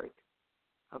part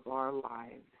of our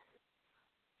lives,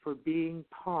 for being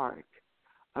part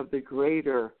of the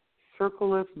greater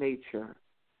circle of nature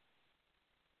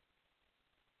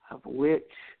of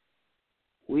which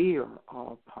we are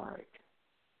all part.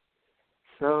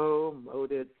 So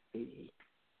mote it be.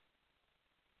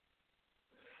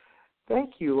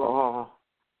 Thank you all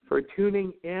for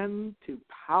tuning in to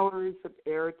Powers of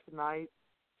Air tonight.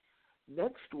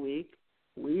 Next week,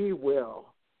 we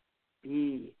will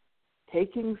be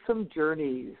taking some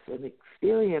journeys and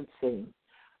experiencing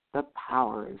the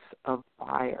powers of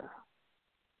fire.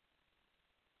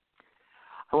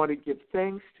 I want to give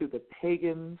thanks to the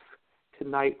Pagans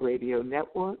Tonight Radio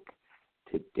Network,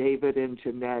 to David and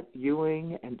Jeanette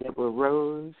Ewing and Deborah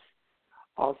Rose,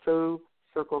 also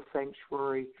Circle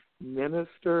Sanctuary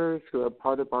ministers who are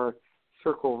part of our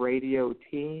Circle Radio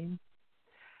team,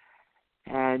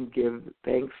 and give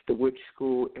thanks to Witch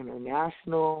School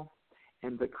International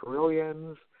and the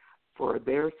Carillions for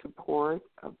their support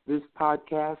of this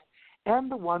podcast and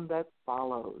the one that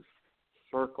follows,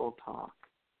 Circle Talk.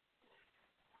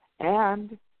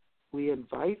 And we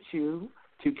invite you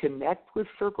to connect with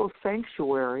Circle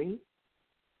Sanctuary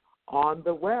on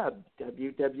the web,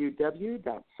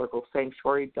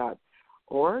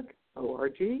 www.circlesanctuary.org,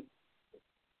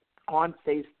 on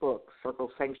Facebook,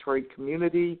 Circle Sanctuary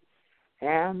Community,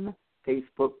 and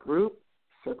Facebook group,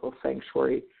 Circle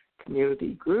Sanctuary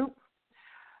Community Group,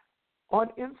 on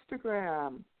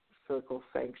Instagram, Circle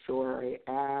Sanctuary,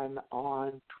 and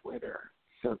on Twitter,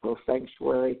 Circle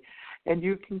Sanctuary. And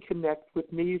you can connect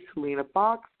with me, Selena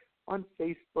Fox, on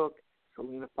Facebook,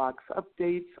 Selena Fox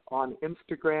Updates on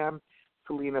Instagram,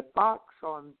 Selena Fox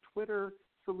on Twitter,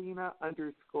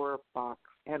 Selena_Fox,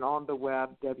 and on the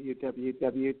web,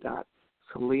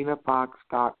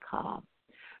 www.selenafox.com.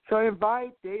 So I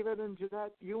invite David and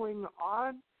Jeanette Ewing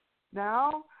on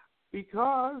now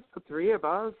because the three of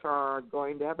us are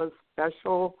going to have a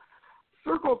special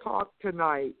Circle Talk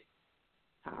tonight.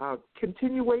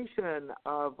 Continuation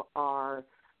of our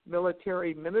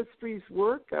military ministries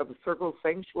work of Circle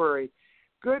Sanctuary.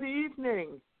 Good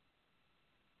evening.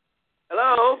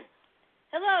 Hello.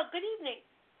 Hello, good evening.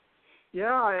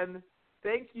 Yeah, and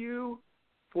thank you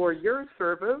for your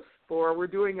service. We're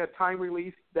doing a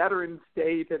time-released Veterans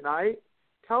Day tonight.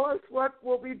 Tell us what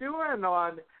we'll be doing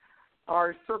on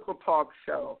our Circle Talk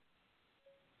show.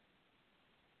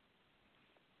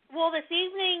 Well, this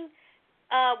evening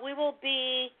we will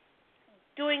be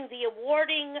doing the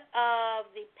awarding of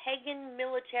the Pagan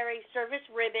Military Service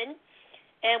Ribbon,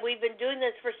 and we've been doing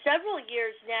this for several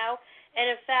years now, and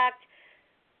in fact,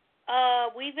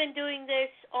 we've been doing this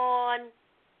on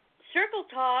Circle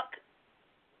Talk.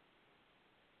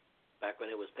 Back when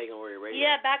it was Pagan Warrior Radio?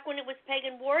 Yeah, back when it was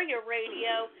Pagan Warrior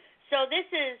Radio. So this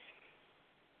is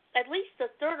at least the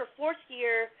third or fourth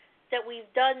year that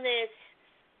we've done this.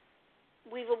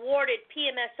 We've awarded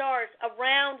PMSRs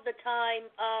around the time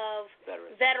of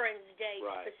Veterans Day,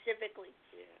 right, specifically.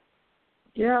 Yeah.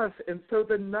 Yes, and so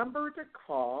the number to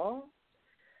call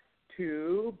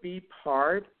to be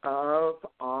part of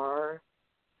our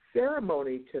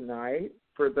ceremony tonight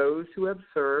for those who have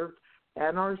served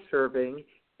and are serving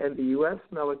in the U.S.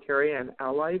 military and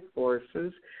allied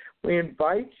forces, we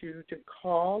invite you to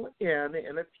call in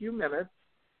a few minutes,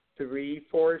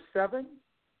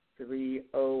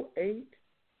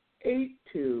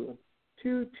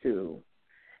 347-308-8222,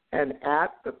 and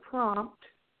at the prompt,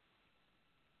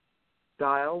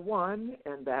 dial 1,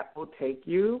 and that will take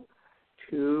you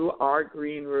to our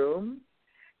green room.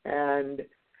 And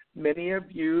many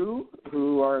of you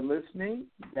who are listening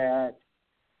that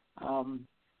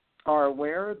are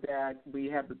aware that we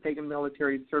have the Pagan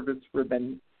Military Service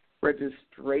Ribbon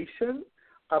registration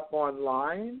up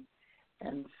online,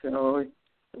 and so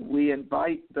we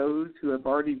invite those who have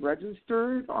already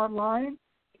registered online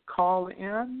to call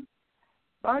in.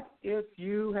 But if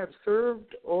you have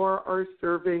served or are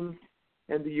serving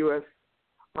in the U.S.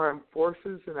 Armed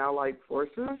Forces and Allied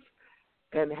Forces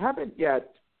and haven't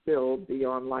yet filled the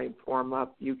online form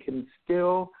up, you can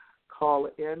still call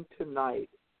in tonight.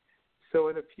 So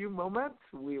in a few moments,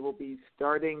 we will be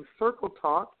starting Circle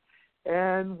Talk.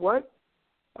 And what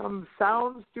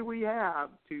sounds do we have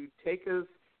to take us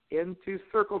into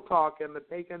Circle Talk and the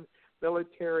Pagan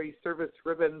Military Service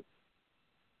Ribbon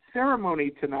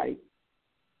ceremony tonight?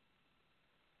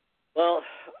 Well,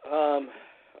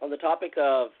 on the topic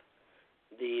of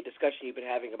the discussion you've been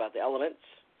having about the elements,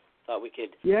 thought we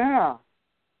could... Yeah.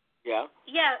 Yeah?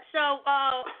 Yeah, so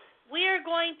we are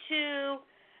going to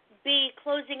be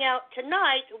closing out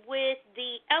tonight with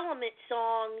the element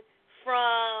song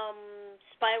from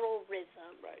Spiral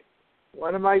Rhythm. Right.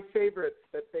 One of my favorites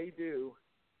that they do.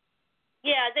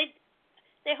 Yeah,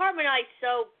 they harmonize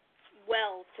so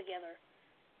well together.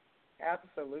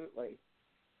 Absolutely.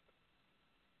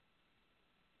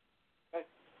 Okay.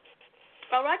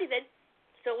 Alrighty then.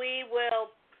 So we will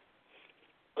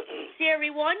see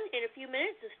everyone in a few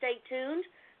minutes, so stay tuned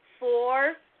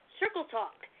for Circle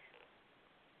Talk.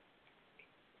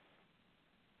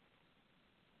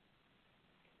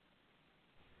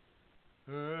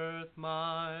 Earth,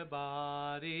 my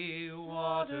body,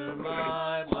 water,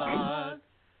 my blood,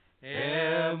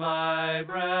 air, my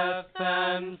breath,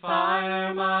 and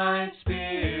fire, my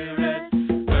spirit.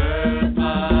 Earth,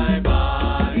 my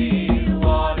body,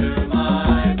 water,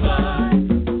 my blood,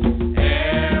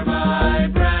 air, my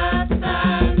breath,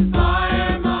 and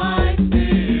fire, my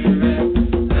spirit.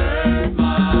 Earth,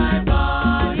 my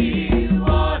body,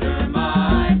 water,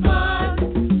 my blood,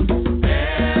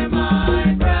 air,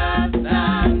 my breath,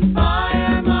 and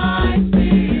fire, my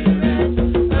spirit.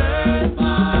 Earth,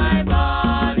 my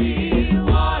body,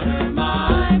 water,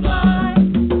 my blood,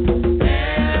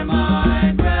 air, my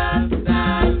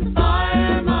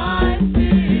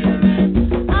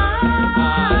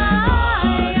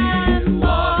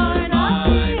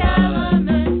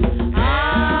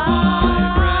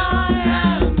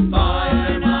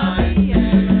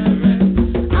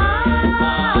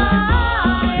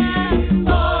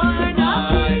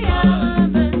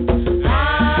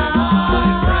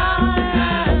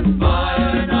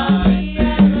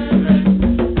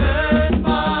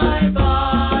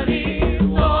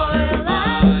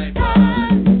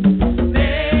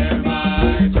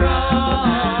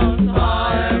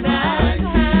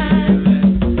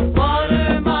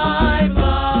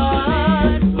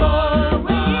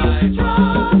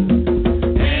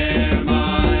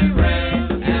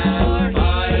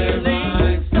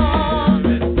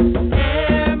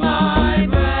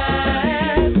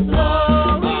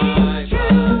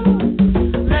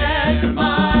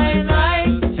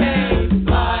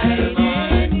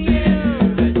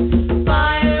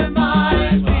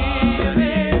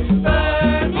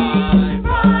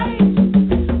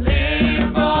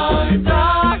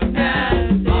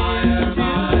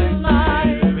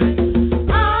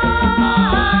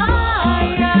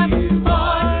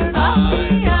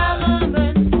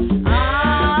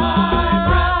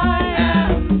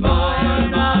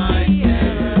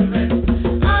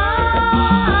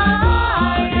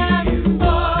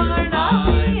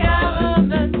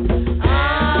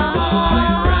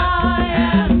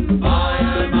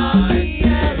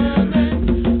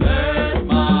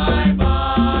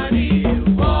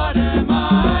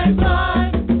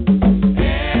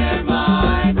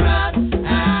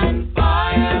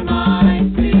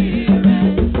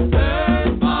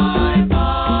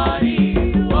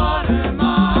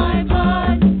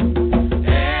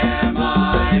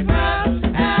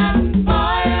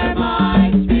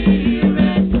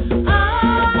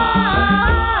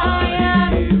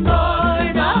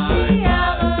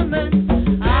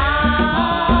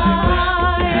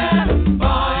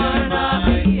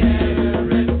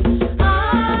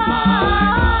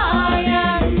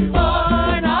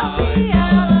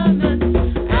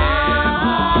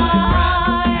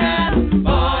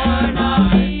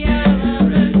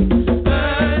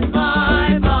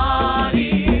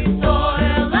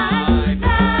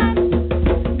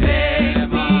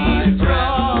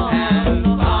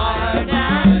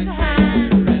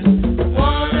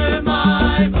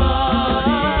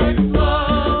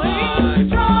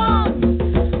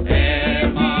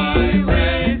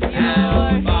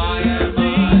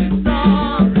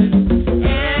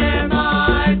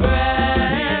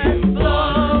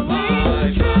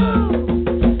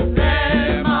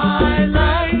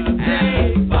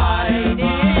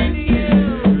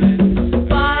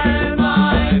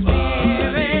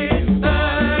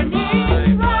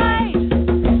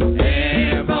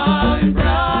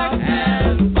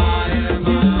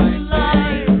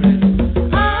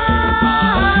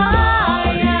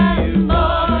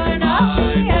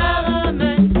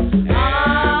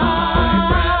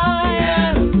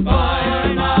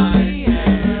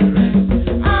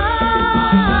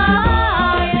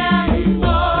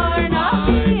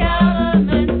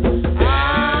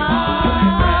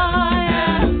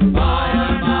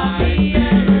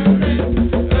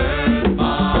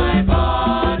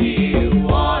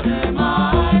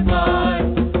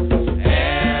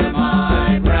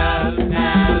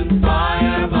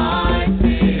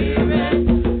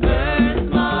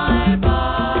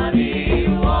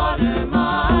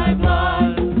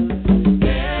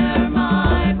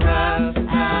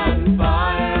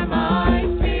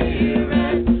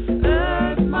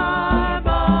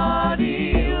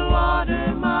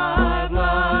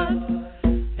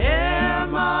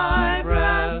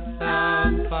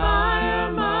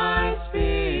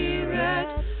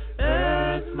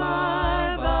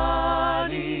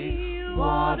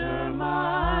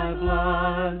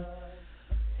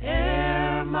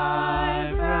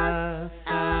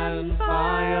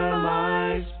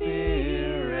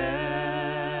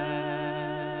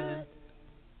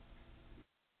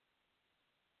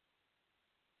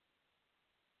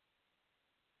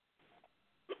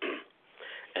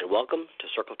welcome to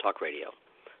Circle Talk Radio,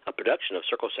 a production of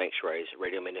Circle Sanctuary's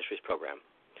Radio Ministries program.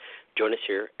 Join us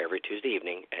here every Tuesday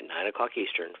evening at 9 o'clock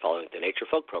Eastern following the Nature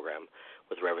Folk program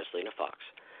with Reverend Selena Fox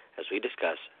as we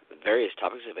discuss various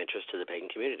topics of interest to the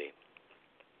pagan community.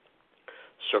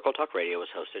 Circle Talk Radio is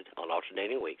hosted on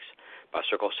alternating weeks by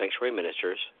Circle Sanctuary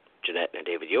ministers Jeanette and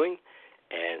David Ewing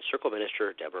and Circle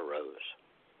Minister Deborah Rose.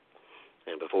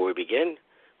 And before we begin,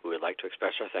 we would like to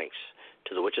express our thanks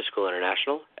to the Witches School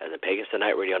International and the Pagans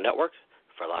Tonight Radio Network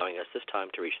for allowing us this time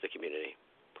to reach the community.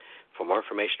 For more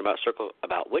information about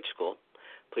Witch School,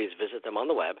 please visit them on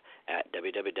the web at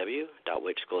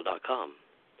www.witchschool.com.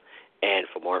 And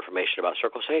for more information about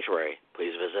Circle Sanctuary,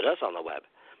 please visit us on the web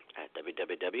at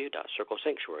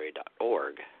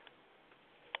www.circlesanctuary.org.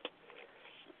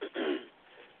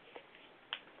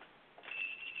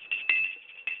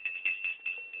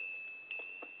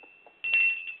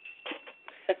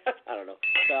 I don't know.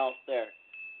 Well, there.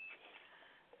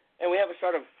 And we have a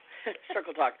start of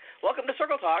Circle Talk. Welcome to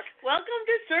Circle Talk. Welcome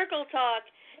to Circle Talk.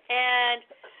 And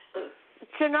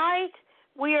tonight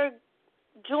we are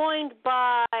joined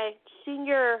by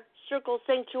Senior Circle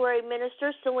Sanctuary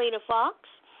Minister Selena Fox.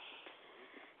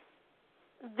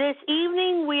 This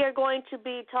evening we are going to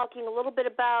be talking a little bit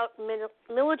about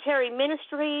military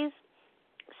ministries,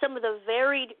 some of the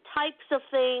varied types of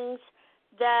things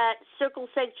that Circle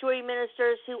Sanctuary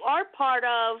ministers who are part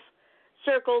of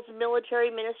Circle's military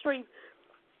ministry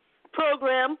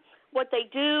program, what they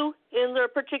do in their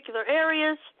particular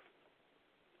areas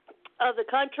of the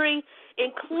country,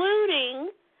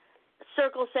 including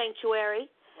Circle Sanctuary.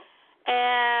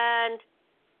 And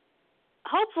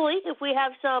hopefully, if we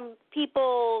have some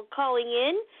people calling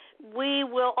in, we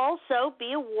will also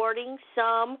be awarding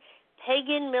some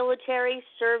pagan military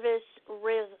service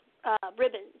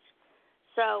ribbons.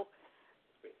 So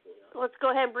let's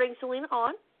go ahead and bring Selena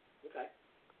on. Okay.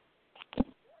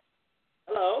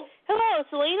 Hello. Hello,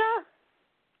 Selena.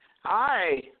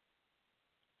 Hi.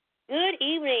 Good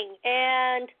evening.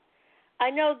 And I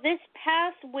know this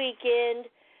past weekend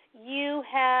you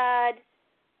had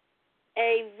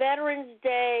a Veterans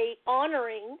Day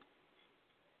honoring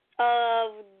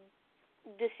of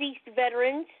deceased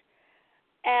veterans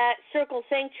at Circle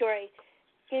Sanctuary.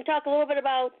 Can you talk a little bit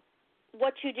about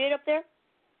what you did up there?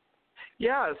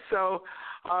 Yeah, so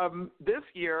this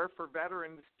year for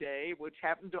Veterans Day, which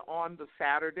happened on the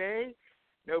Saturday,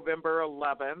 November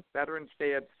 11th, Veterans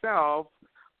Day itself,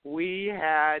 we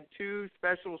had two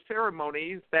special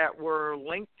ceremonies that were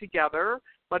linked together,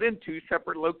 but in two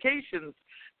separate locations.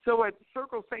 So at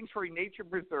Circle Sanctuary Nature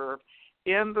Preserve,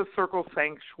 in the Circle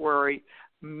Sanctuary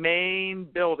main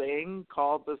building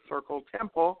called the Circle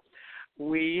Temple,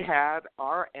 we had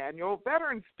our annual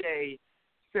Veterans Day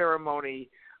ceremony.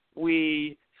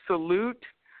 We salute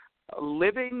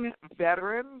living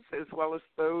veterans as well as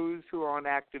those who are on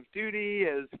active duty,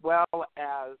 as well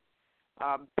as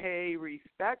pay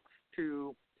respects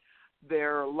to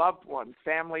their loved ones,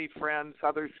 family, friends,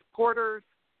 other supporters.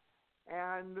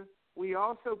 And we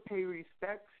also pay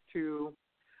respects to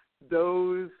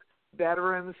those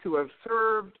veterans who have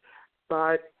served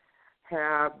but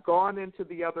have gone into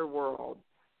the other world.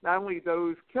 Not only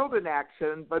those killed in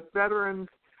action, but veterans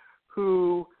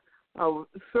who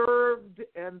served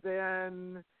and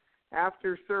then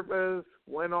after service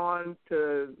went on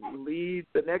to lead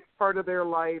the next part of their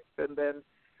life and then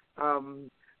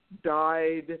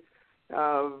died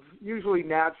of usually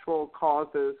natural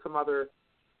causes, some other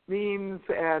means.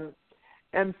 And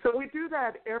so we do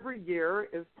that every year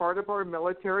as part of our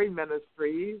military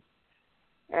ministries.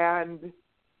 And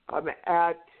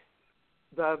at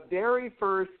the very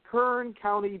first Kern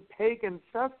County Pagan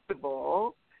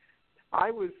Festival, I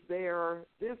was there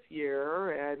this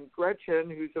year, and Gretchen,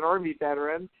 who's an Army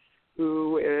veteran,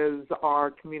 who is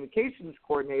our communications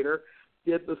coordinator,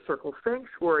 did the Circle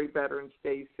Sanctuary Veterans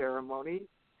Day ceremony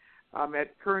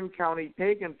at Kern County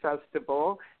Pagan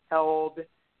Festival, held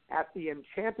at the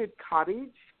Enchanted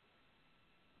Cottage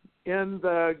in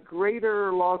the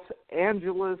greater Los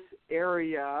Angeles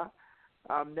area,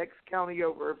 next county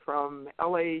over from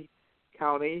L.A.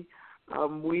 County.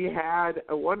 We had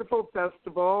a wonderful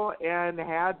festival and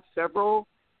had several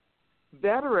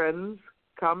veterans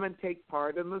come and take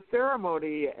part in the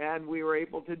ceremony, and we were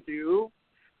able to do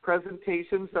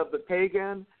presentations of the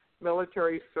Pagan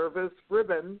Military Service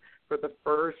ribbon for the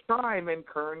first time in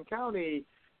Kern County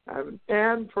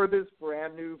and for this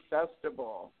brand new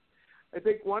festival. I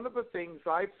think one of the things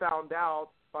I found out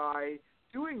by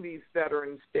doing these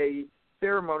Veterans Day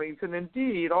ceremonies, and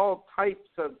indeed all types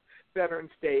of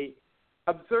Veterans Day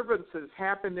observances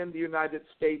happen in the United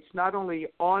States, not only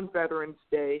on Veterans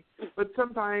Day, but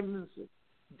sometimes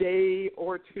day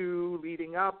or two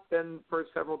leading up and for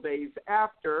several days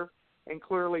after. And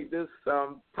clearly this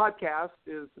podcast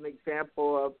is an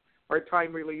example of our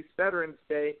time-released Veterans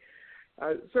Day.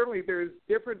 Certainly there's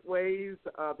different ways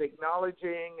of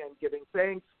acknowledging and giving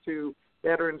thanks to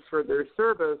veterans for their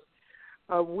service.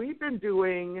 We've been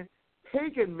doing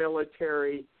pagan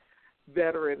military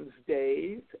Veterans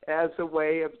Days as a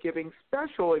way of giving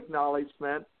special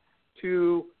acknowledgement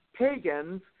to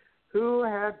pagans who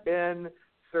have been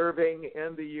serving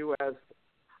in the U.S.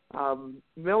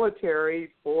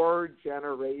 Military for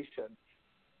generations.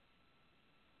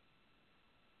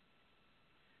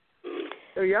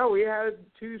 So, yeah, we had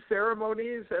 2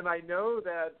 ceremonies, and I know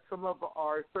that some of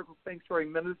our Circle Sanctuary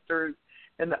ministers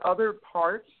in other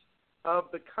parts of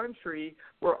the country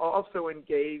were also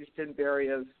engaged in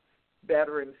various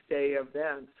Veterans Day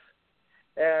events.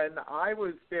 And I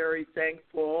was very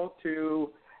thankful to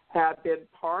have been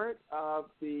part of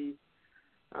the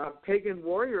Pagan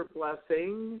Warrior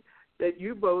Blessing that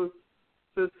you both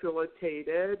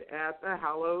facilitated at the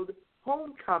Hallowed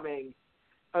Homecoming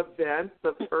event,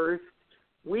 the first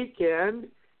weekend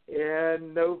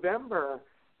in November.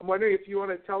 I'm wondering if you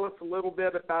want to tell us a little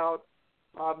bit about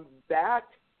that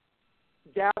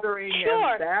gathering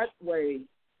Sure. and that way.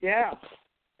 Yeah.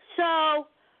 So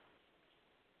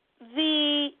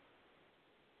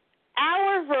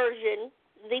our version,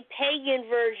 the pagan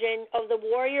version of the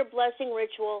warrior blessing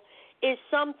ritual, is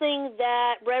something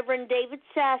that Reverend David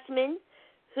Sassman,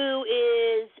 who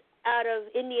is out of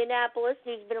Indianapolis,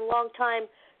 he's been a long time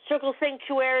Circle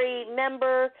Sanctuary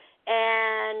member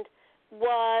and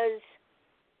was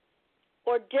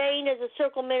ordained as a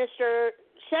Circle minister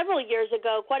several years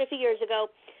ago, quite a few years ago.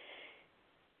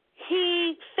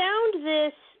 He found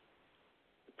this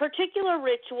particular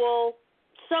ritual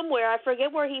somewhere. I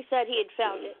forget where he said he had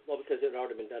found it. Well, because it had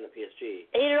already been done at PSG.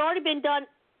 It had already been done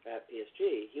At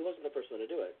PSG, he wasn't the first one to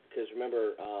do it. Because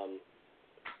remember,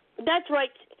 That's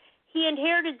right. He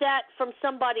inherited that from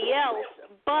somebody else,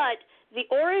 but the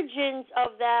origins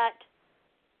of that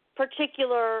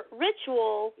particular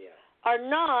ritual are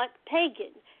not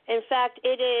pagan. In fact,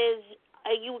 it is,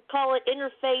 you would call it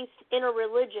interfaith,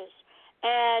 interreligious.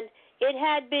 And it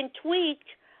had been tweaked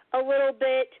a little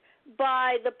bit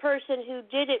by the person who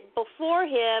did it before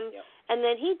him, and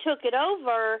then he took it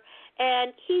over,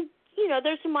 and he,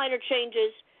 there's some minor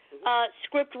changes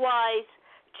script-wise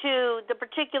to the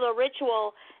particular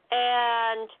ritual,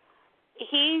 and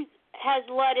he has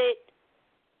led it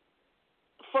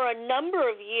for a number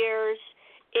of years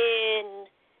in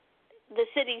the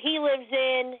city he lives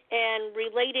in and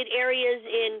related areas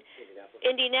in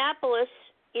Indianapolis,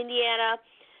 Indiana.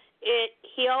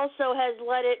 He also has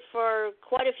led it for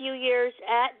quite a few years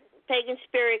at Pagan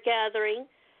Spirit Gathering.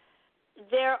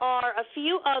 There are a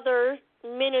few other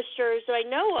ministers that I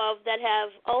know of that have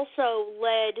also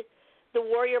led the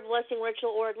Warrior Blessing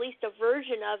Ritual, or at least a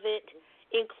version of it,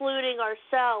 including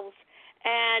ourselves.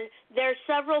 And there are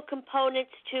several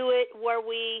components to it where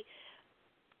we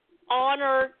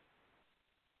honor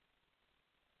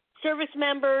service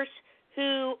members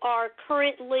who are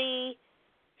currently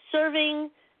serving,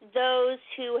 those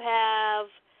who have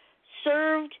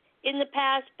served in the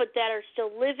past but that are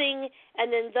still living,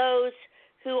 and then those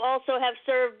who also have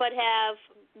served but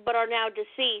are now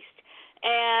deceased.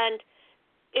 And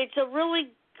it's a really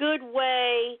good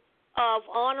way of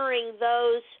honoring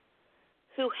those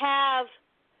who have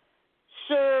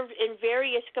served in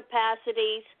various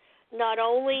capacities, not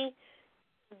only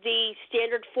the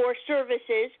Standard Force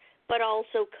services, but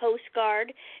also Coast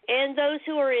Guard, and those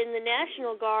who are in the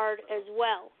National Guard as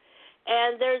well.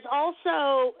 And there's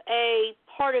also a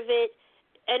part of it,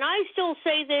 and I still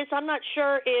say this, I'm not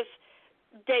sure if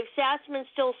Dave Sassman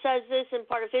still says this in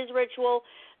part of his ritual,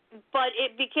 but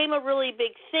it became a really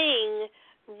big thing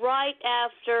right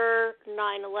after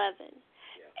 9/11.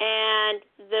 And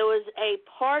there was a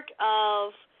part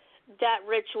of that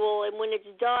ritual, and when it's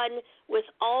done with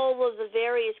all of the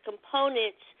various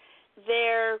components,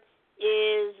 there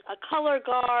is a color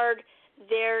guard,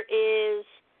 there is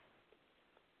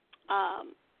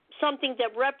something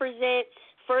that represents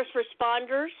first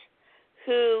responders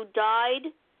who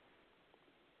died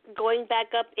going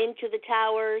back up into the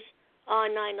towers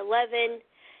on 9/11,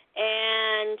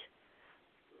 and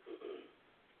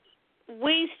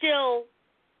we still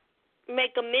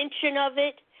make a mention of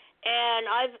it, and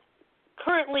I've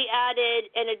currently added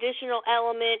an additional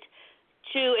element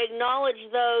to acknowledge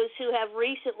those who have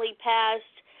recently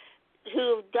passed,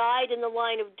 who have died in the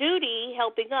line of duty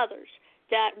helping others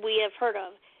that we have heard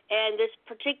of. And this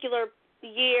particular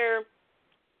year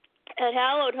at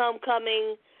Hallowed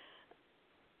Homecoming,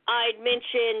 I'd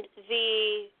mentioned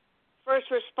the first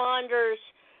responders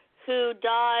who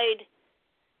died,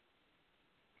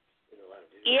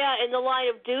 in the line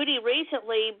of duty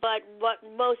recently, but what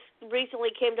most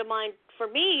recently came to mind for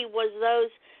me was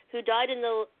those who died in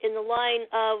the line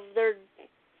of their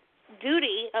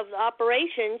duty of the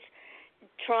operations,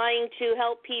 trying to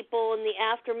help people in the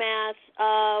aftermath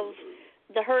of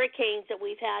the hurricanes that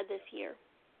we've had this year.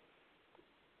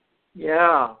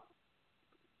 Yeah.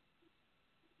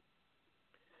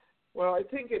 Well, I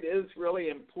think it is really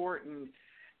important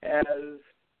as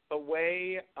a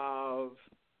way of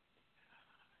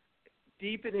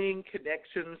deepening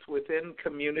connections within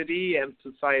community and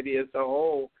society as a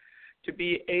whole to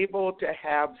be able to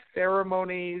have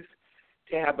ceremonies,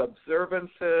 to have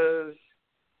observances,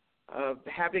 of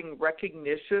having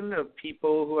recognition of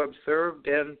people who have served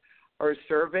and are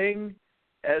serving,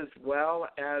 as well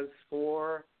as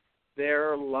for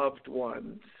their loved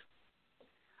ones.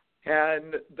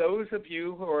 And those of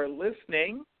you who are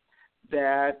listening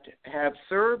that have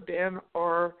served and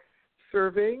are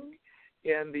serving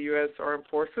in the U.S. Armed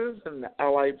Forces and the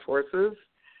Allied Forces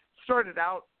started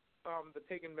out the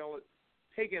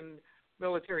Pagan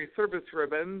Military Service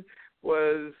Ribbon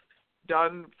was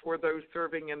done for those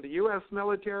serving in the U.S.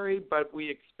 military, but we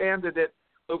expanded it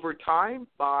over time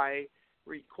by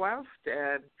request,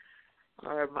 and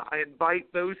I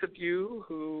invite those of you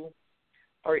who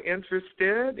are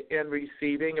interested in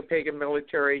receiving a Pagan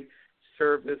Military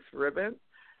Service Ribbon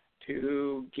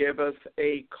to give us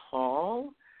a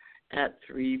call at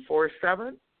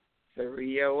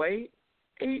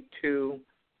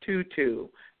 347-308-8222.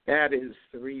 That is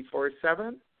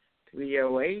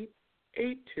 347-308-8222.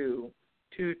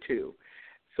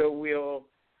 So we'll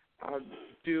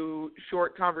do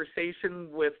short conversation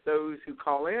with those who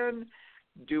call in,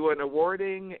 do an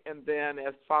awarding, and then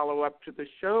as follow-up to the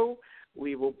show,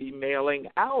 we will be mailing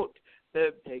out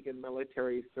the Pagan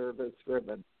Military Service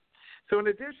Ribbon. So in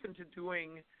addition to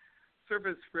doing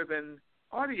service ribbon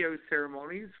audio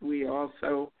ceremonies, we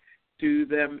also do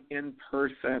them in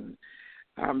person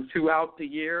throughout the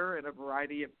year in a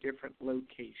variety of different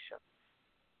locations.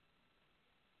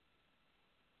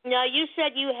 Now, you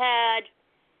said you had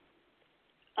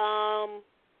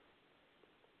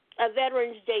a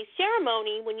Veterans Day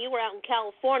ceremony when you were out in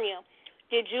California.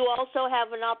 Did you also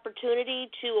have an opportunity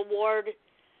to award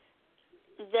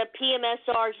the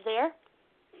PMSRs there?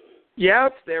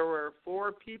 Yes, there were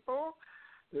 4 people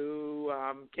who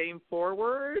came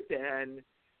forward and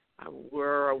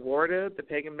were awarded the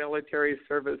Pagan Military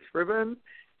Service Ribbon,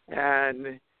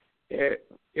 and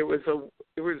it was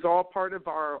all part of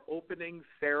our opening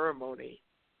ceremony.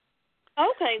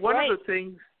 Okay, One great. of the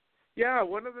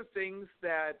things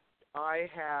that I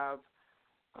have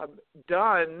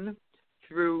done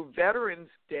through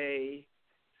Veterans Day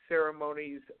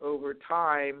ceremonies over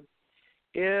time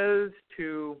is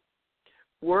to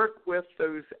work with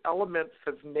those elements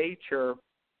of nature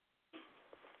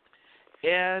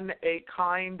in a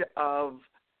kind of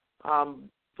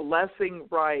blessing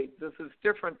rite. This is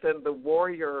different than the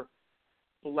warrior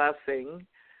blessing,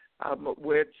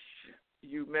 which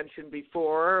you mentioned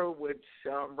before, which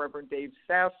Reverend Dave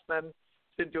Sassman has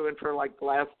been doing for like the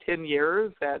last 10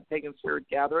 years at Pagan Spirit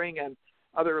Gathering and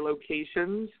other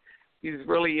locations. He's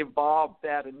really evolved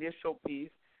that initial piece.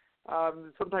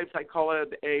 Sometimes I call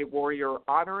it a warrior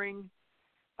honoring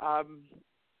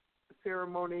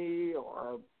ceremony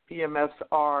or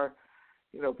PMSR,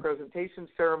 presentation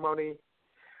ceremony.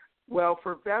 Well,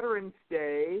 for Veterans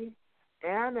Day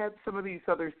and at some of these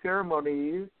other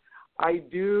ceremonies, I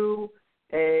do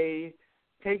a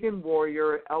pagan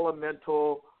warrior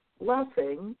elemental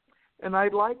blessing, and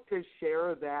I'd like to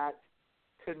share that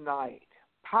tonight.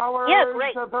 Powers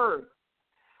of earth,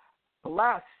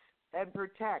 bless and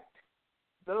protect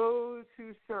those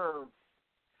who serve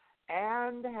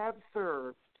and have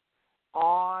served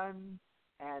on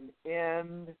and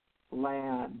in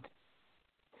land.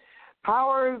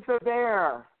 Powers of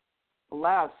air,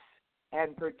 bless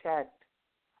and protect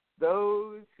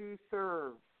those who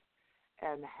serve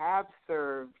and have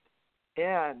served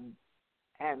in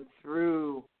and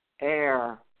through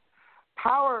air.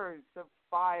 Powers of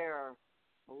fire,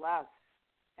 bless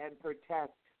and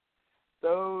protect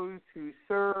those who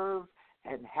serve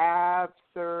and have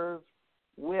served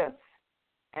with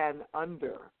and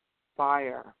under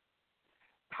fire.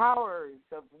 Powers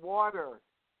of water,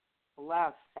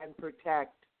 bless and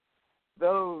protect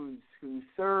those who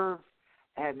serve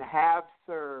and have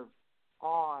served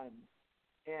on,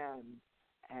 in,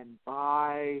 and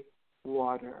by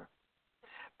water.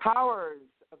 Powers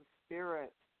of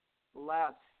spirit,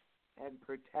 bless and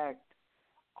protect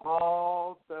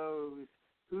all those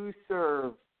who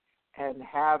serve and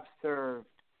have served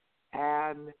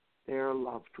and their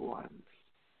loved ones.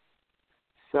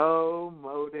 So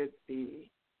mote it be.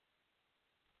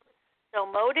 So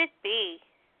mote it be.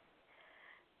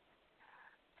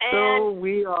 So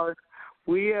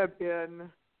we have been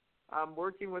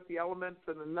working with the elements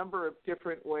in a number of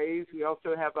different ways. We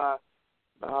also have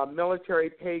a military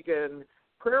pagan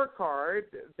prayer card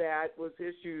that was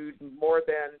issued more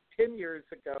than 10 years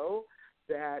ago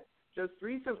that just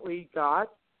recently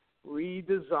got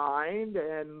redesigned,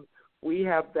 and we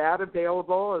have that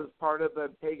available as part of the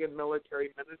Pagan Military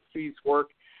Ministries work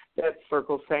that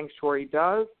Circle Sanctuary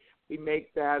does. We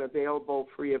make that available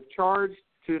free of charge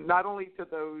to not only to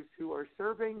those who are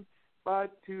serving,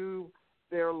 but to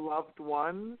their loved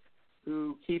ones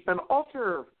who keep an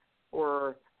altar,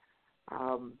 or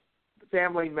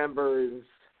family members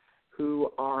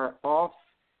who are off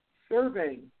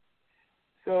serving.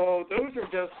 So those are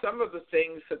just some of the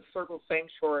things that Circle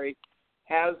Sanctuary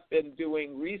has been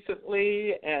doing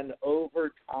recently and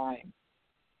over time.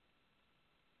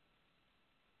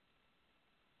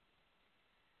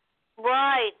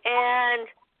 Right, and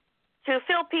to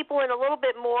fill people in a little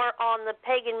bit more on the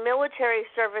Pagan Military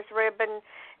Service ribbon,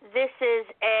 this is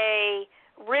a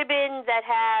ribbon that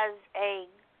has a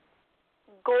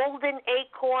golden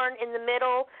acorn in the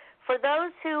middle. For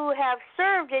those who have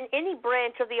served in any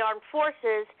branch of the armed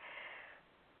forces,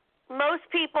 most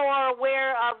people are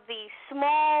aware of the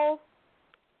small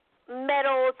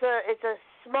metal, it's a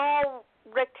small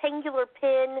rectangular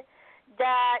pin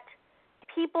that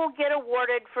people get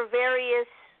awarded for various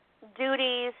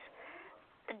duties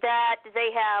that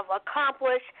they have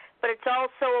accomplished, but it's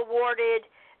also awarded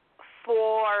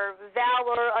for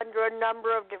valor under a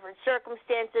number of different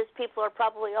circumstances. People are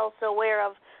probably also aware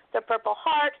of the Purple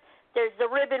Heart. There's the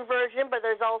ribbon version, but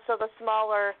there's also the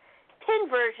smaller pin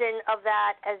version of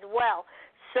that as well.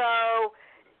 So,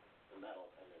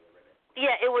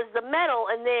 yeah, it was the metal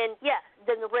and then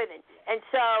the ribbon. And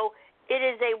so it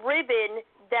is a ribbon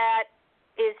that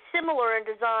is similar in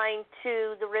design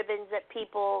to the ribbons that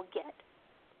people get.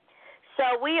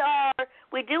 So we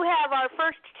do have our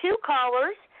first two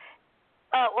callers,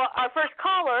 our first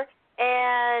caller,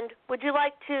 and would you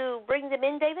like to bring them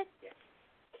in, David? Yes.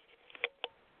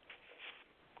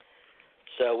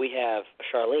 So we have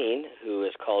Charlene, who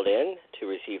is called in to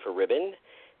receive her ribbon,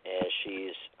 and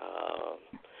she's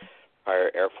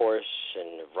our Air Force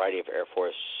and a variety of Air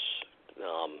Force,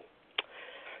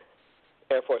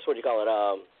 what do you call it,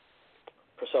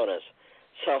 personas.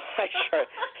 So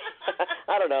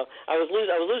I don't know. I was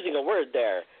losing a word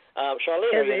there.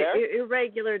 Charlene, are you there?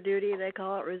 Irregular duty, they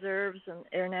call it, reserves and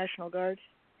Air National Guard.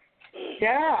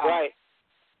 Yeah. Right.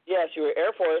 Yes, you were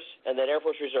Air Force and then Air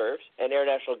Force Reserves and Air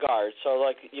National Guard. So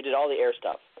like you did all the air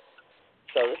stuff.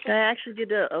 So I actually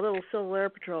did a little Civil Air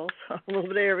Patrol, so a little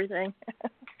bit of everything.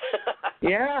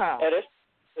 Yeah. And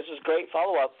this is great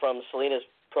follow-up from Selena's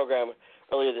program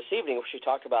earlier this evening, where she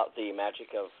talked about the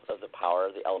magic of the power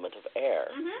of the element of air.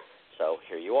 Mm-hmm. So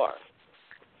here you are.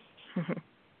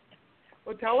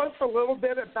 Well, tell us a little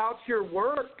bit about your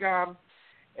work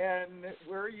and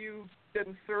where you've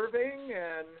been serving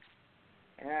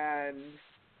and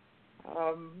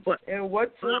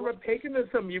what form of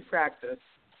paganism you practice.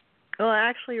 Well,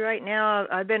 actually, right now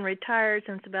I've been retired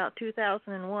since about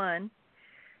 2001,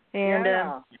 and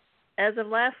as of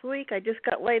last week I just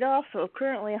got laid off, so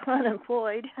currently I'm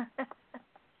unemployed.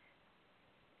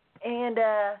 And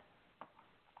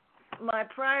my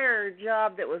prior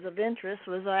job that was of interest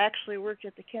was I actually worked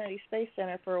at the Kennedy Space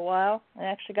Center for a while. I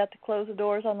actually got to close the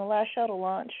doors on the last shuttle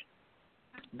launch.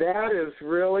 That is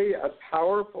really a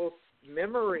powerful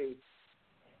memory.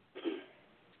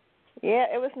 Yeah,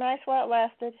 it was nice while it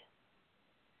lasted.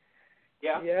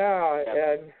 Yeah,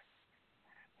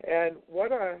 and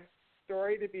what a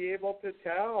story to be able to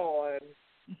tell, and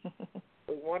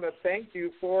we want to thank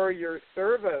you for your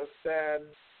service,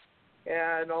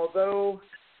 and although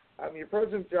your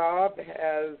present job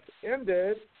has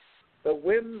ended, the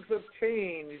winds of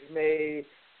change may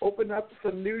open up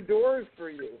some new doors for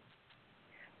you.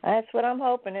 That's what I'm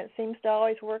hoping. It seems to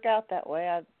always work out that way.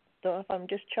 I don't know if I'm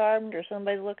just charmed or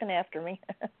somebody's looking after me.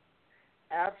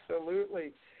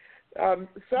 Absolutely.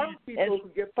 Some people who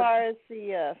get as far as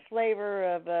the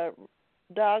flavor of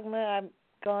dogma, I've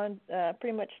gone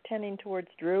pretty much tending towards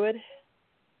Druid.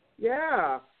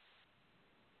 Yeah.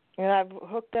 And I've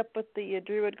hooked up with the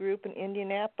Druid group in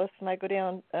Indianapolis, and I go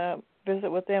down visit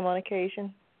with them on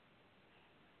occasion.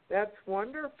 That's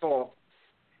wonderful.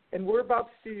 And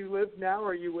whereabouts do you live now?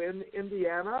 Are you in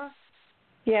Indiana?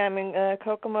 Yeah, I'm in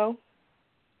Kokomo.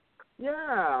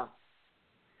 Yeah.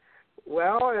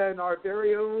 Well, and our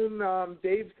very own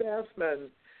Dave Sassman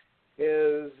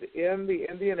is in the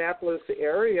Indianapolis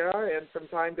area, and from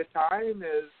time to time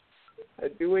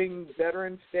is doing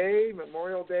Veterans Day,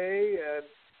 Memorial Day, and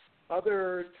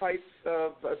other types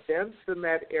of events in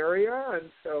that area.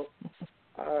 And so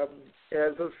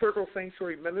as a Circle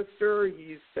Sanctuary minister,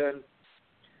 he's been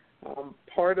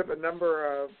part of a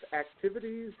number of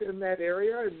activities in that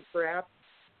area, and perhaps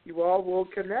you all will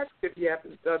connect if you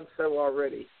haven't done so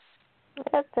already.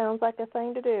 That sounds like a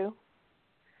thing to do.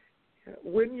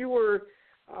 When you were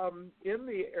in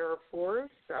the Air Force,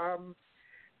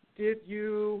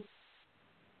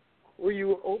 were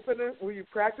you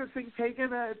practicing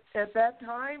pagan at that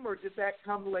time, or did that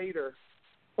come later?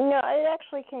 No, it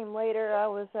actually came later. I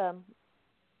was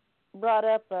brought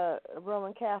up a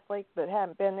Roman Catholic, but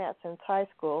haven't been that since high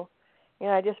school.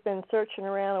 I just been searching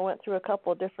around and went through a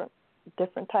couple of different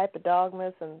type of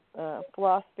dogmas and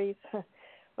philosophies.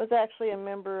 Was actually a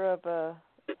member of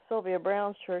Sylvia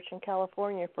Brown's church in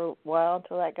California for a while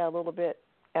until that got a little bit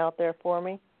out there for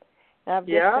me. And I've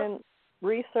just been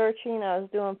researching. I was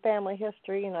doing family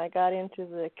history, and I got into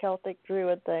the Celtic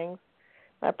Druid things.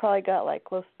 I probably got like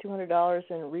close to $200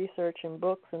 in research and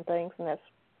books and things, and that's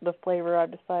the flavor I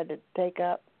decided to take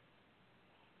up.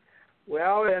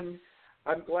 Well, and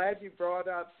I'm glad you brought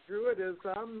up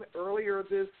Druidism. Earlier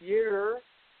this year,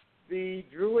 the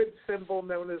Druid symbol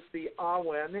known as the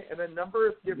Awen and a number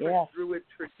of different Druid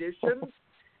traditions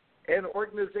and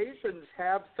organizations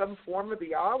have some form of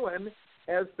the Awen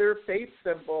as their faith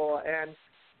symbol, and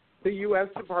the U.S.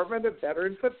 Department of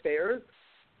Veterans Affairs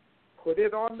put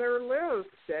it on their list,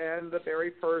 and the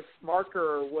very first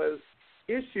marker was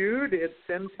issued. It's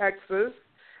in Texas,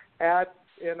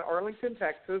 in Arlington,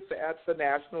 Texas, at the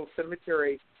National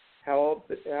Cemetery held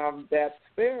that's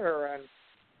there. And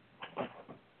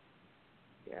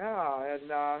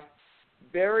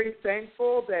very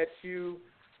thankful that you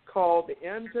called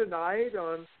in tonight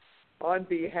on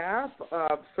behalf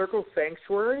of Circle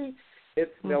Sanctuary,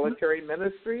 its military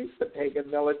ministries, the Pagan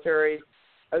Military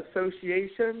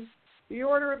Association, the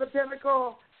Order of the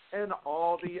Pinnacle, and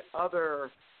all the other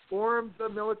forms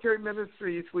of military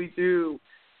ministries we do.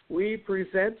 We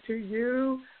present to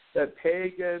you the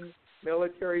Pagan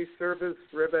Military Service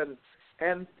Ribbon,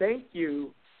 and thank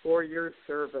you for your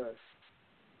service.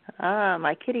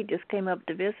 My kitty just came up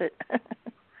to visit.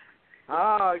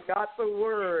 Got the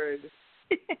word.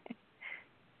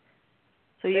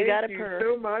 So you got a Thank purr.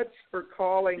 you so much for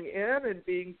calling in and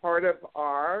being part of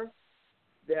our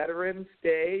Veterans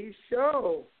Day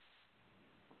show.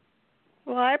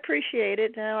 Well, I appreciate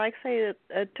it. Now, like I say,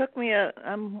 it took me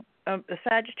I'm a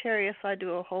Sagittarius. I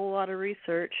do a whole lot of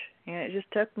research, and it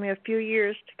just took me a few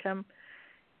years to come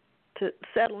to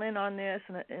settle in on this.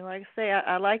 And like I say,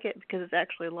 I like it because it's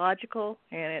actually logical,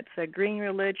 and it's a green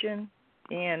religion,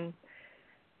 and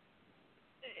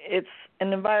it's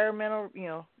an environmental,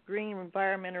 green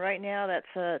environment. Right now,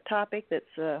 that's a topic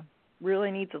that's really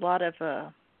needs a lot of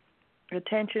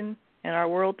attention in our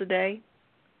world today.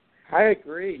 I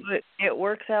agree. But it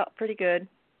works out pretty good.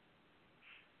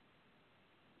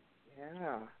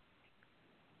 Yeah.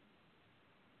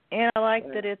 And I like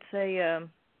that it's a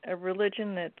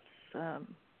religion that's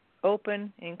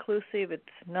open, inclusive. It's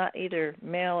not either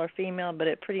male or female, but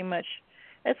it pretty much,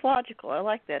 it's logical. I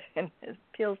like that, and it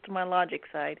appeals to my logic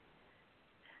side.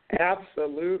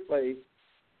 Absolutely.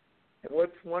 And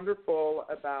what's wonderful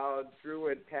about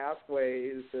Druid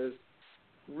pathways is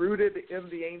rooted in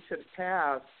the ancient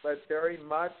past, but very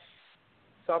much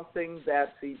something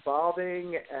that's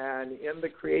evolving and in the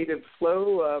creative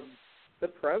flow of the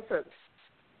present.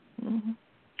 Mm-hmm.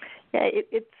 Yeah,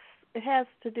 it has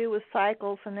to do with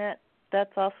cycles, and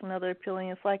that's also another appealing.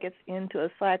 It's like it's into a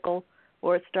cycle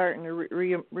or it's starting to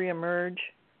reemerge.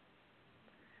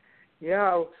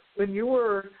 Yeah, when you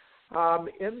were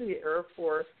in the Air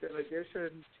Force, in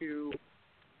addition to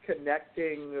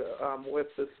connecting with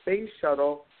the space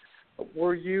shuttle,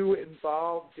 were you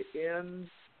involved in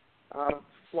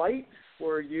flights?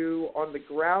 Were you on the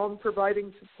ground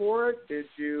providing support? Did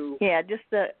you? Yeah, just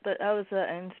I was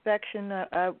an inspection.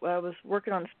 I was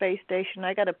working on the space station.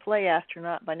 I got to play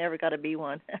astronaut, but I never got to be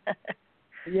one.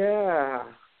 Yeah.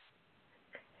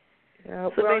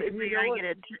 So basically, I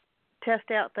get to test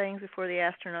out things before the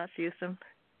astronauts use them.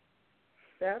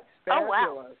 That's fabulous.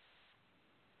 Oh, wow.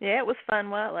 Yeah, it was fun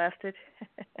while it lasted.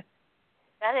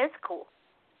 That is cool.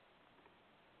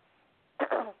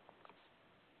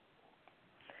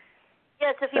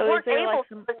 Yes, if you weren't able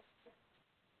to.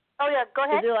 Oh yeah, go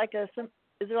ahead.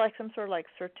 Is there like some sort of like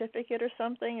certificate or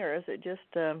something, or is it just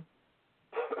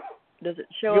does it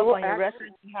show up on your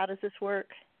records? How does this work?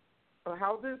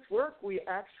 How this works? We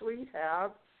actually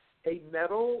have a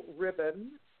metal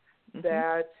ribbon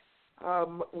that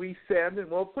we send, and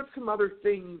we'll put some other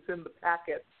things in the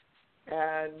packet.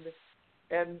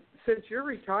 And since you're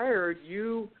retired,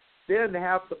 you then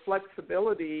have the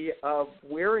flexibility of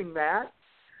wearing that.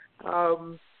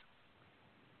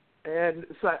 And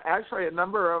so actually a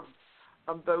number of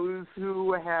those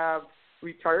who have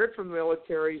retired from the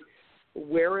military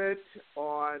wear it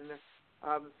on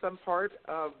some part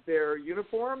of their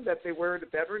uniform that they wear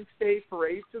at Veterans Day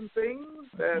parades and things,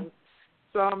 and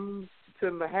some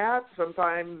in the hat.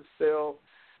 Sometimes they'll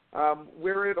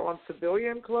wear it on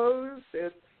civilian clothes.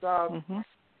 It's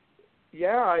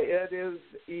it is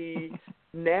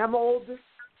enameled.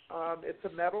 It's a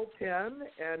metal pin,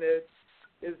 and it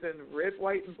is in red,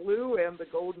 white, and blue, and the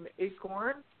golden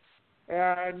acorn.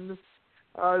 And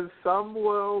some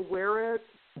will wear it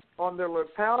on their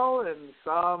lapel, and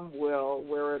some will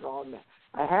wear it on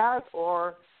a hat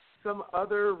or some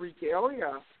other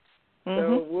regalia.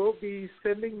 So we'll be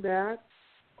sending that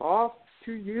off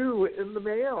to you in the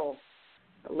mail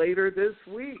later this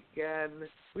week. And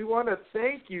we want to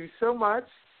thank you so much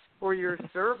for your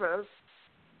service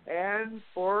and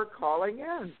for calling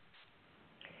in.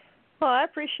 Well, I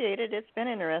appreciate it. It's been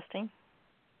interesting.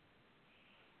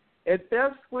 And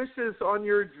best wishes on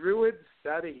your Druid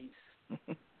studies.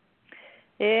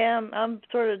 Yeah, I'm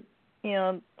sort of,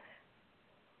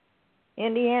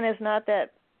 Indiana's not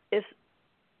it's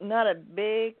not a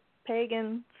big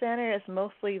pagan center. It's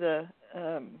mostly the,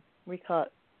 we call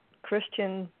it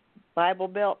Christian Bible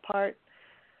Belt part.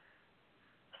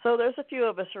 So there's a few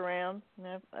of us around,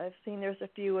 and I've seen there's a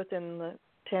few within the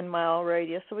 10-mile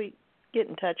radius, so we get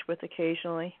in touch with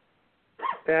occasionally.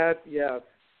 That's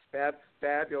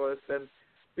fabulous. And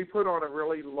we put on a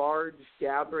really large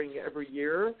gathering every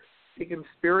year, Pagan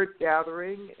Spirit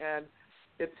Gathering, and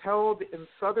it's held in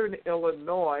southern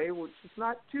Illinois, which is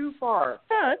not too far.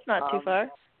 No, it's not too far.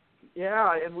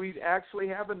 Yeah, and we actually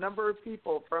have a number of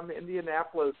people from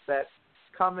Indianapolis that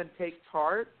come and take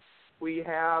part. We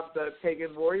have the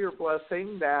Pagan Warrior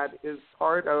Blessing that is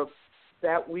part of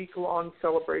that week-long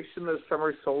celebration of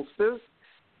summer solstice,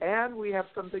 and we have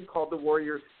something called the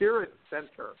Warrior Spirit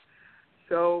Center.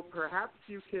 So perhaps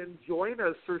you can join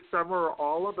us for some or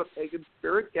all of the Pagan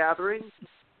Spirit Gathering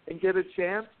and get a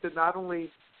chance to not only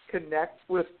connect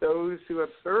with those who have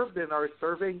served and are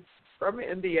serving from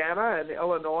Indiana and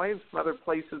Illinois and some other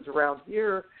places around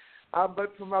here,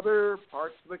 but from other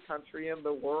parts of the country and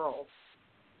the world.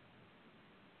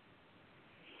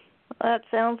 Well, that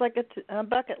sounds like a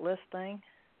bucket list thing.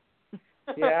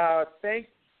 Yeah, thank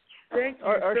you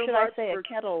or so should much I say a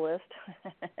kettle list?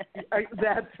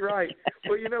 That's right.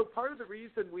 Well, part of the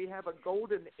reason we have a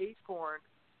golden acorn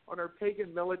on our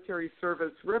Pagan Military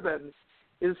Service ribbon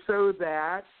is so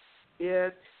that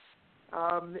it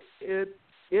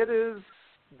is,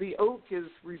 the oak is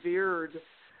revered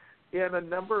in a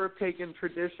number of pagan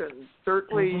traditions.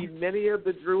 Certainly many of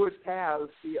the Druid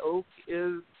paths, the oak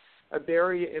is a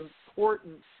very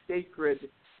important sacred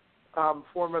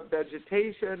form of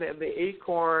vegetation, and the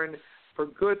acorn for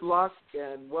good luck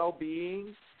and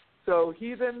well-being. So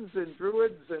heathens and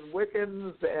Druids and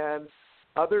Wiccans and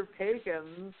other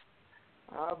pagans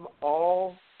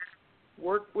all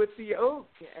work with the oak,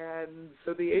 and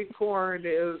so the acorn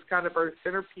is kind of our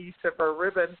centerpiece of our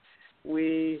ribbon.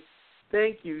 We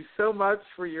thank you so much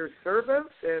for your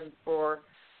service and for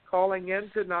calling in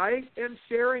tonight and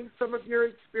sharing some of your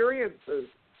experiences.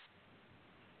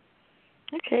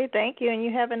 Okay, thank you, and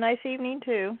you have a nice evening,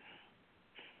 too.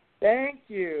 Thank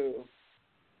you.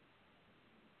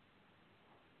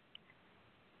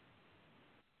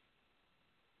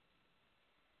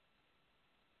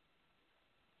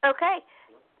 Okay,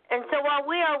 and so while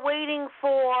we are waiting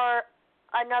for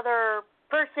another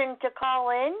person to call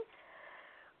in,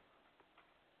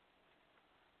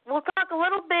 we'll talk a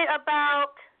little bit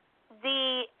about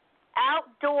the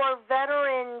outdoor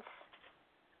veterans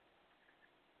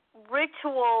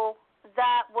ritual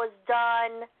that was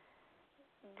done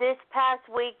this past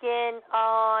weekend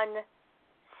on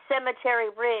Cemetery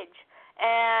Ridge.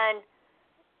 And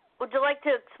would you like to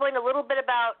explain a little bit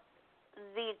about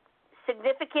the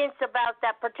significance about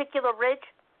that particular ridge?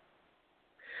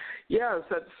 Yes,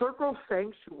 at Circle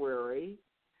Sanctuary,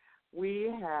 we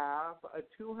have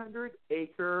a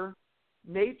 200-acre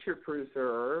nature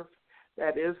preserve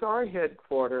that is our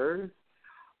headquarters.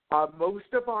 Most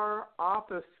of our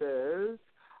offices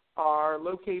are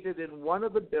located in one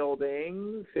of the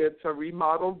buildings. It's a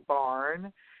remodeled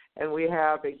barn, and we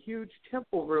have a huge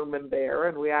temple room in there,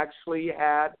 and we actually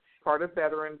had part of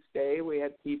Veterans Day. We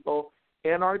had people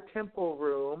in our temple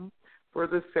room for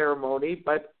the ceremony,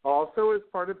 but also as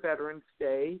part of Veterans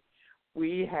Day,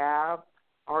 we have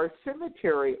our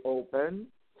cemetery open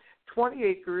 20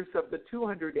 acres of the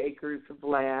 200 acres of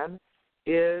land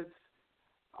is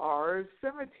our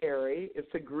cemetery.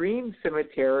 It's a green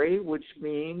cemetery, which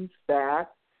means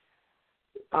that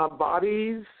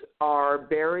bodies are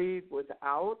buried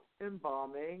without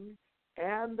embalming,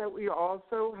 and that we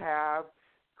also have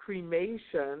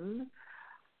cremation.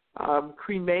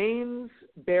 Cremains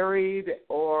buried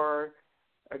or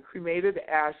cremated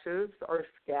ashes are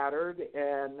scattered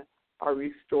in our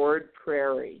restored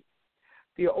prairie.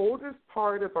 The oldest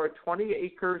part of our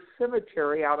 20-acre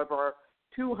cemetery out of our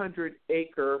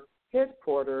 200-acre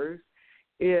headquarters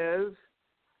is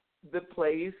the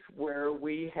place where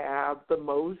we have the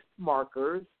most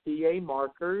markers. VA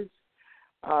markers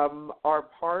are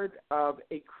part of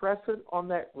a crescent on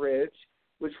that ridge,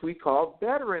 which we call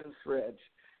Veterans Ridge.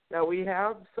 Now, we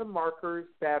have some markers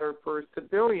that are for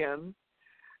civilians,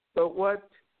 but what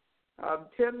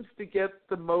tends to get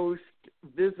the most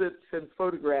visits and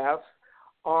photographs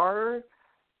are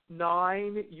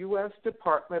 9 U.S.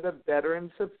 Department of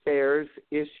Veterans Affairs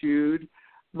issued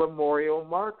memorial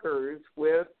markers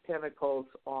with pinnacles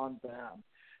on them.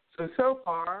 So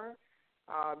far,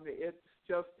 it's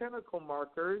just pinnacle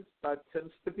markers, but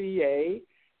since the VA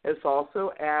has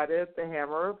also added the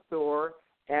Hammer of Thor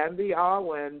and the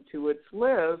Awen to its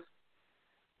list,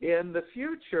 in the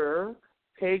future,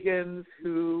 pagans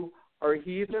who are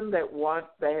heathen that want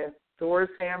the Thor's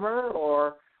hammer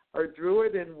or are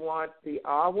druid and want the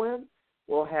Awen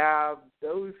will have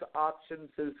those options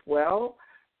as well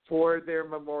for their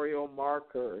memorial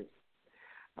markers.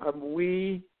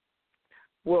 We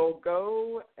will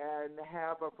go and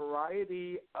have a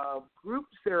variety of group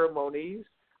ceremonies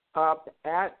up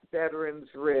at Veterans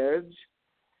Ridge,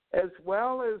 as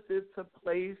well as it's a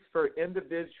place for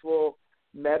individual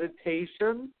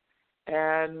meditation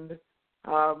and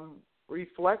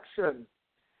reflection.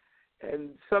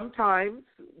 And sometimes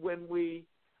when we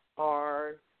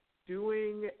are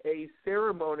doing a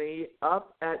ceremony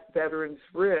up at Veterans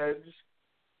Ridge,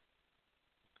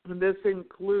 and this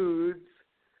includes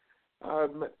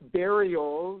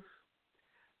burials,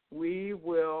 we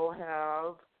will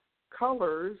have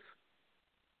colors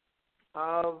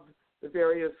of the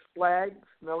various flags,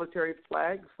 military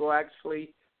flags. We'll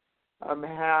actually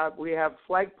we have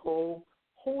flagpole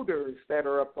holders that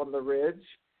are up on the ridge.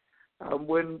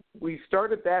 When we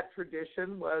started that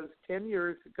tradition was 10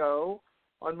 years ago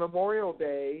on Memorial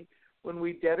Day, when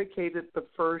we dedicated the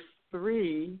first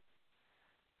 3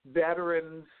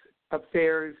 Veterans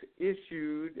Affairs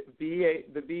issued, the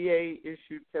VA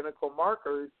issued pinnacle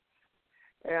markers.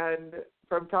 And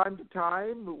from time to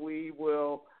time, we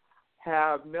will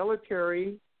have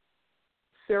military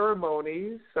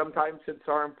ceremonies. Sometimes it's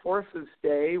Armed Forces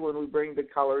Day when we bring the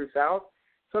colors out.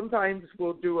 Sometimes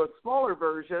we'll do a smaller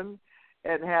version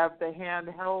and have the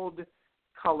handheld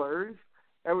colors.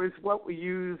 That was what we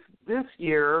used this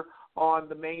year on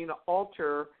the main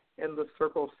altar in the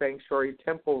Circle Sanctuary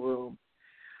Temple Room.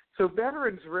 So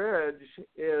Veterans Ridge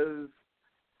is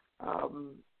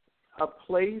a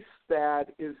place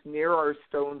that is near our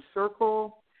stone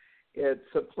circle.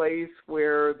 It's a place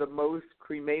where the most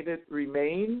cremated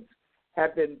remains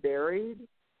have been buried.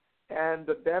 And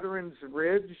the Veterans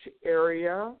Ridge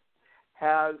area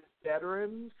has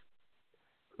veterans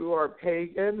who were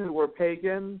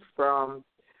pagan from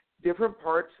different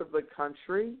parts of the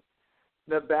country,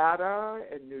 Nevada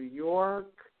and New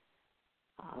York,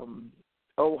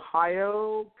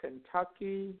 Ohio,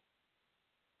 Kentucky,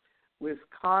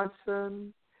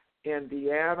 Wisconsin,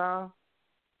 Indiana,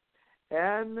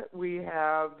 and we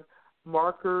have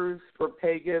markers for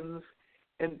pagans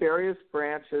in various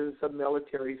branches of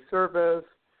military service,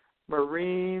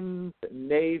 Marines,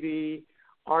 Navy,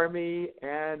 Army,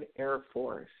 and Air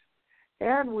Force.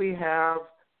 And we have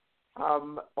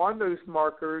on those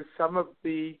markers, some of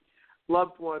the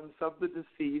loved ones of the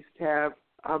deceased have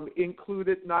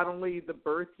included not only the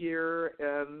birth year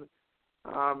and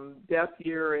death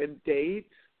year and date,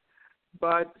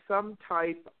 but some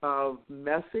type of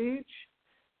message.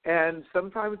 And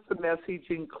sometimes the message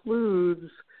includes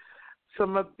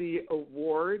some of the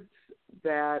awards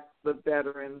that the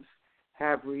veterans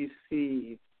have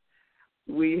received.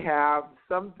 We have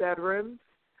some veterans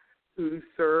who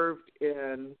served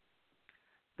in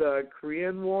the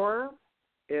Korean War,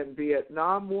 in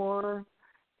Vietnam War,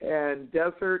 and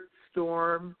Desert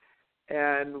Storm,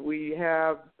 and we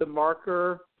have the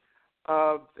marker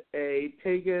of a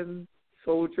pagan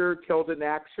soldier killed in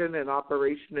action in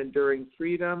Operation Enduring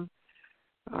Freedom,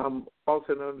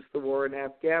 also known as the war in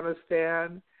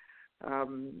Afghanistan.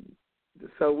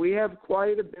 So we have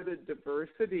quite a bit of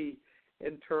diversity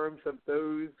in terms of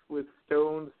those with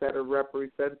stones that are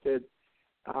represented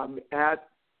at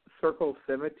Circle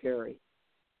Cemetery.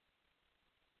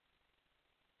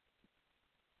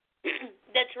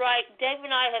 That's right. Dave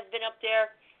and I have been up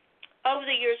there over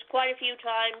the years quite a few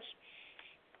times,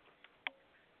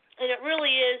 and it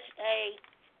really is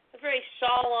a very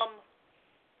solemn,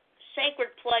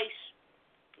 sacred place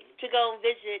to go and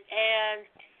visit. And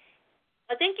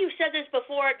I think you've said this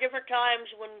before at different times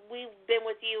when we've been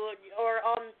with you or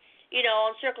on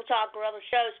Circle Talk or other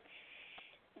shows,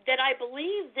 that I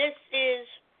believe this is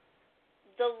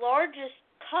the largest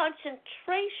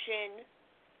concentration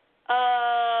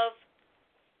of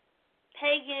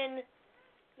pagan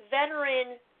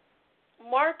veteran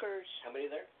markers. How many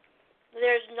there?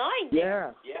 There's 9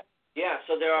 there. Yeah.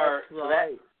 So there are. That's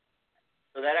right.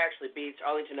 So that actually beats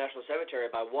Arlington National Cemetery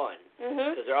by 1.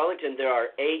 Mm-hmm. Because at Arlington there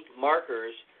are 8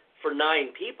 markers for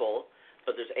 9 people,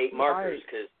 but there's 8 markers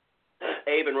because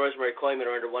Abe and Rosemary Coleman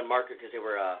are under 1 marker because they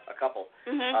were a couple.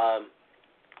 Mm-hmm.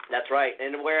 That's right.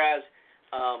 And whereas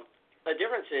the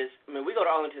difference is, we go to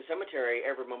Arlington Cemetery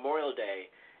every Memorial Day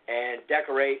and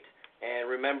decorate and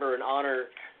remember and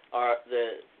honor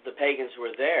the pagans who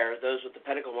were there, those with the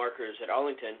pentacle markers at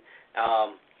Arlington.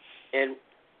 And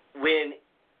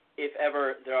if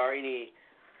ever there are any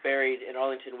buried in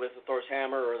Arlington with the Thor's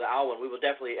Hammer or the Owl one, we will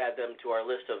definitely add them to our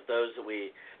list of those that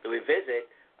we visit.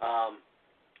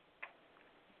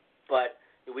 But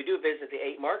we do visit the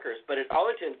 8 markers. But at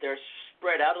Arlington, they're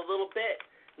spread out a little bit.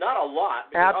 Not a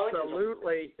lot.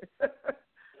 Absolutely.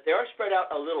 They are spread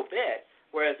out a little bit,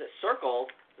 whereas at Circle,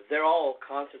 they're all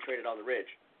concentrated on the ridge.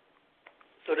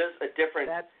 So it is a different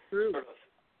sort of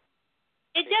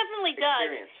It definitely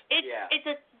experience.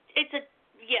 does.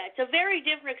 It's a very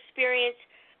different experience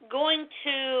going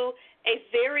to a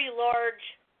very large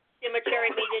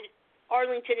cemetery.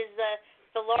 Arlington is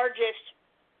the largest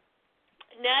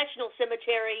national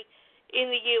cemetery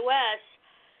in the U.S.,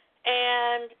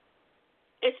 and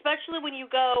especially when you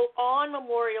go on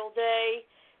Memorial Day,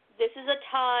 this is a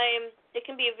time, it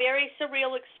can be a very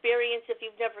surreal experience if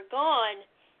you've never gone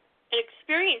and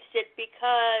experienced it,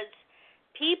 because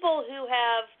people who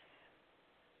have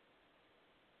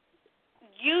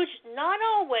not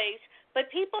always, but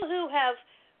people who have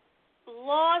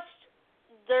lost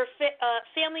their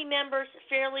family members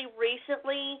fairly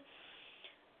recently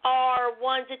are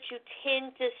ones that you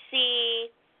tend to see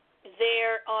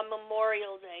there on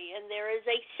Memorial Day. And there is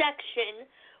a section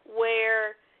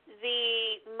where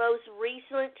the most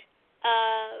recent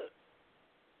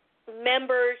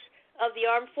members of the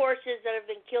armed forces that have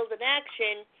been killed in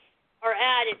action are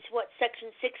at. It's Section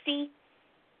 60?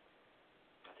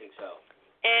 I think so.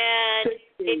 And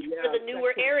 60, it's for the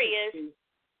newer areas. 60.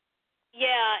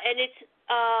 Yeah, and it's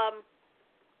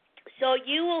so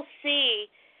you will see,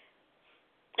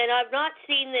 and I've not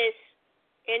seen this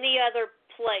any other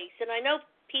place, and I know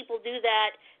people do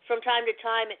that from time to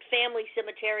time at family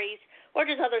cemeteries or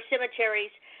just other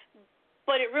cemeteries,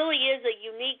 but it really is a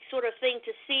unique sort of thing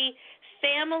to see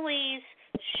families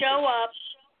show up.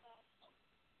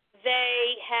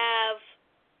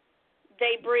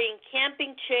 They bring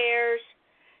camping chairs.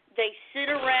 They sit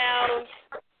around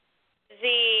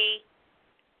the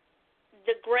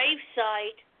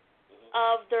gravesite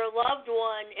of their loved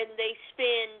one, and they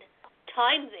spend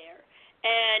time there.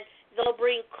 And they'll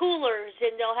bring coolers,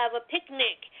 and they'll have a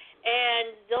picnic,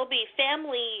 and there'll be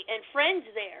family and friends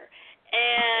there.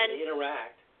 And they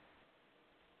interact.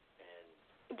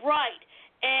 Right.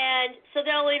 And so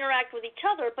they'll interact with each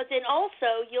other, but then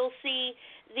also you'll see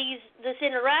this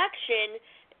interaction.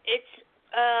 It's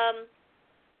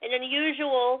an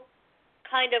unusual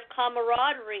kind of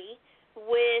camaraderie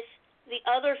with the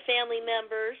other family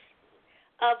members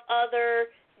of other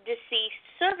deceased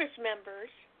service members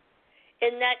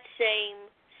in that same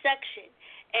section.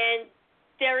 And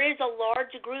there is a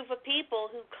large group of people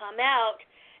who come out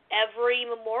every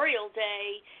Memorial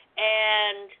Day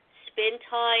and spend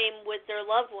time with their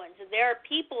loved ones. And there are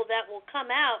people that will come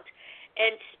out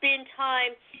and spend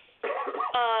time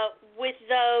with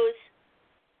those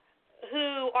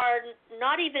who are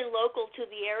not even local to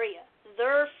the area.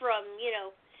 They're from,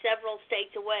 several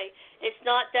states away. It's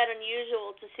not that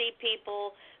unusual to see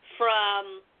people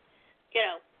from,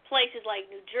 places like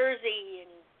New Jersey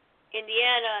and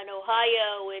Indiana and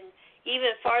Ohio and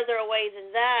even farther away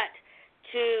than that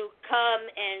to come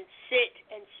and sit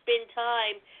and spend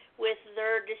time with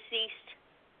their deceased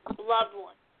loved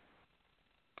one.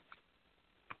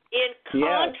 In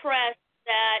contrast,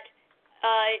 that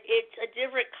it's a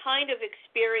different kind of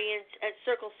experience at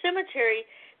Circle Cemetery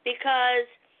because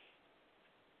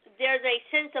there's a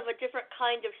sense of a different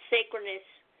kind of sacredness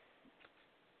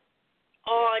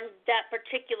on that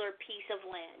particular piece of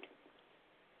land.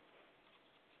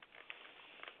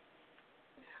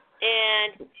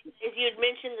 And as you had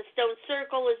mentioned, the Stone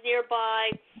Circle is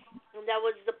nearby, and that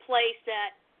was the place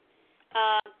that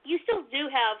you still do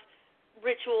have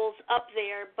rituals up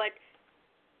there, but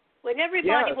when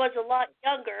everybody was a lot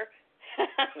younger,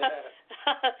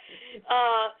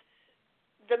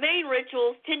 the main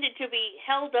rituals tended to be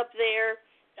held up there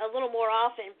a little more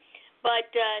often.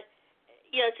 But,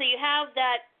 so you have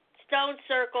that Stone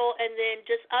Circle, and then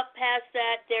just up past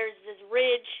that, there's this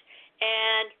ridge,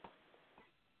 and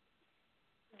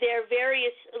there are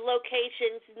various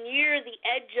locations near the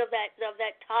edge of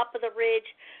that top of the ridge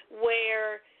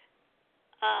where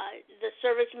the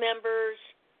service members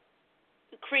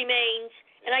cremains,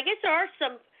 and I guess there are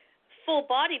some full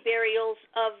body burials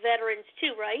of veterans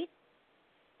too, right?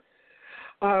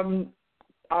 At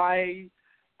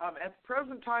the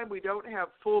present time, we don't have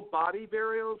full body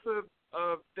burials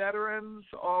of veterans.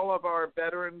 All of our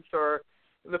veterans are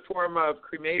in the form of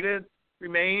cremated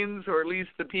remains, or at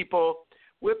least the people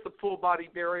with the full body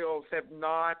burials have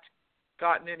not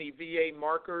gotten any VA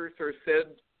markers or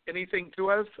said anything to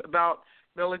us about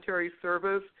military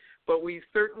service, but we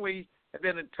certainly have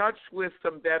been in touch with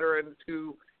some veterans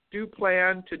who do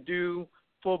plan to do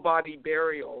full body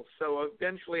burials. So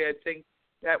eventually I think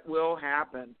that will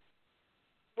happen.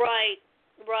 Right.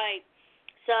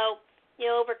 So,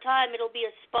 over time it'll be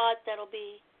a spot that'll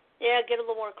be, get a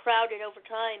little more crowded over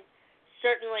time,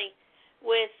 certainly,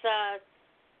 with a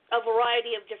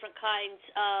variety of different kinds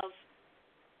of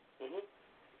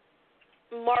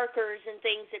markers and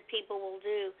things that people will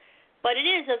do. But it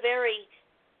is a very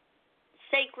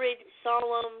sacred,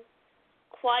 solemn,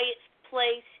 quiet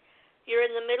place. You're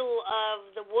in the middle of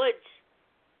the woods,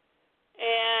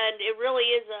 and it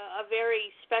really is a very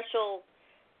special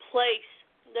place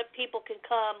that people can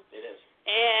come. It is.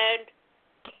 And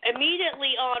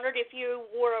immediately honored if you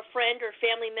were a friend or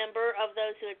family member of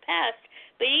those who had passed.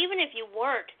 But even if you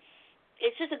weren't,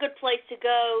 it's just a good place to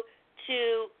go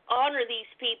to honor these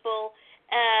people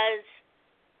as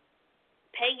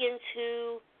pagans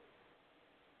who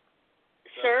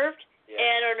served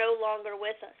and are no longer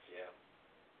with us. Yeah.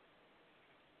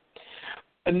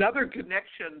 Another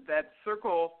connection that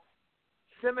Circle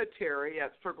Cemetery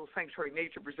at Circle Sanctuary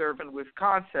Nature Preserve in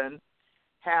Wisconsin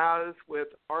has with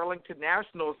Arlington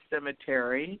National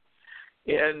Cemetery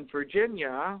in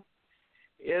Virginia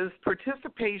is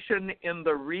participation in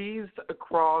the Wreaths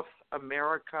Across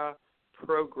America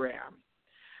program.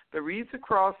 The Wreaths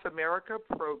Across America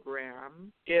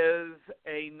program is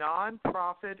a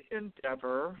nonprofit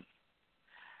endeavor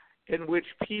in which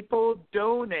people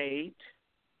donate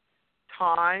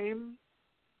time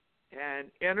and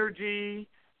energy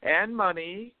and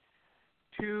money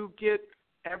to get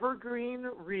evergreen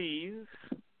wreaths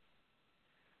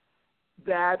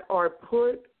that are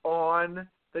put on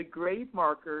the grave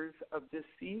markers of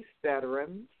deceased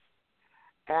veterans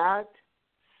at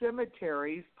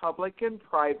cemeteries, public and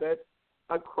private,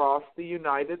 across the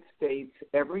United States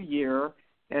every year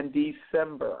in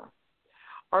December.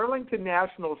 Arlington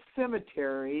National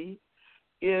Cemetery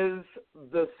is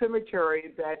the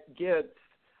cemetery that gets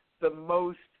the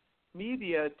most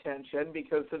media attention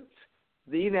because it's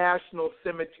the national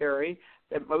cemetery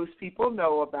that most people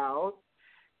know about,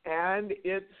 and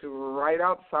it's right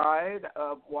outside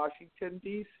of Washington,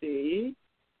 D.C.,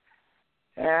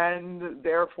 and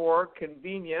therefore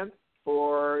convenient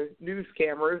for news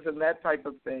cameras and that type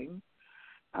of thing.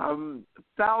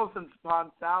 Thousands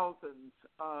upon thousands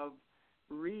of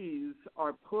wreaths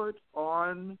are put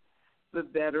on the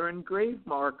veteran grave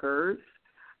markers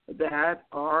that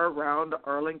are around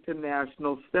Arlington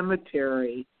National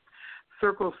Cemetery.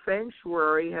 Circle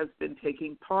Sanctuary has been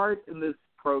taking part in this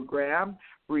program,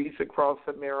 Wreaths Across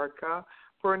America,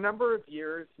 for a number of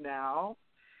years now.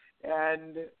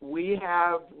 And we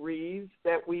have wreaths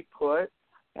that we put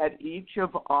at each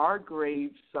of our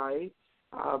grave sites.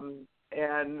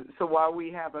 And so while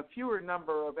we have a fewer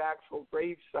number of actual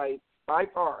grave sites by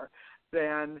far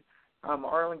than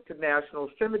Arlington National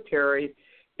Cemetery,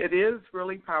 it is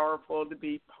really powerful to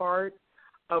be part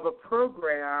of a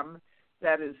program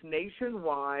that is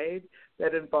nationwide,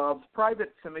 that involves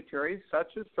private cemeteries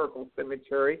such as Circle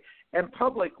Cemetery and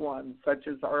public ones such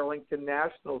as Arlington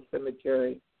National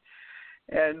Cemetery.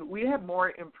 And we have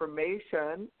more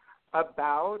information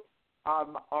about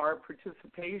our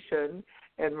participation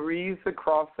in Wreaths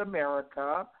Across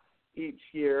America each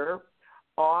year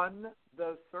on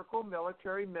the Circle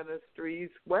Military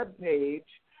Ministries webpage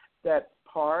that's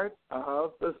part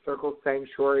of the Circle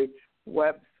Sanctuary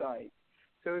website.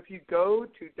 So if you go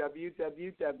to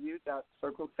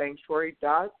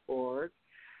www.circlesanctuary.org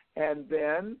and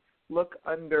then look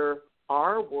under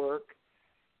our work,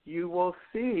 you will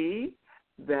see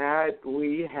that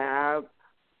we have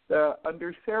the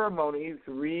Under Ceremonies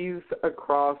Wreaths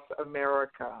Across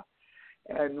America.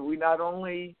 And we not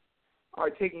only are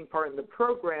taking part in the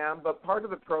program, but part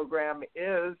of the program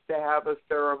is to have a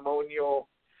ceremonial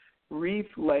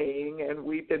wreath laying, and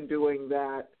we've been doing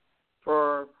that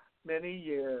for many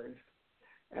years.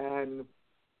 And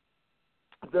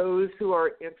those who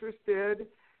are interested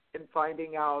in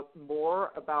finding out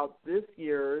more about this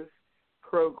year's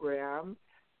program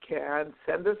can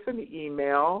send us an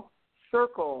email,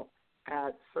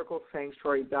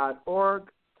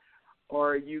 circle@circlesanctuary.org,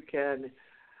 or you can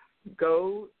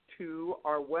go to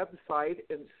our website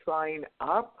and sign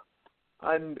up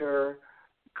under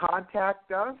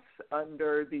Contact Us.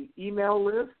 Under the email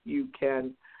list, you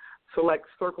can select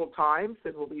Circle Times,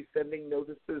 and we'll be sending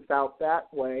notices out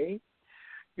that way.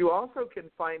 You also can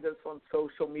find us on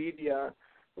social media.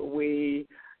 We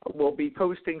will be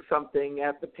posting something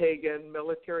at the Pagan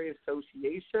Military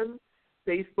Association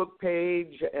Facebook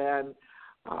page and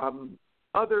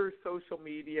other social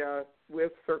media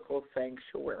with Circle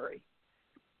Sanctuary.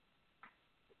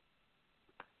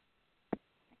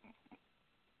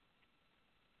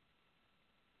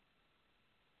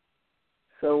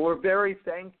 So we're very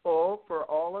thankful for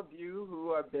all of you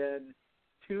who have been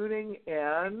tuning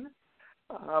in.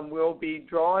 We'll be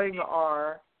drawing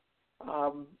our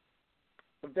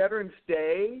Veterans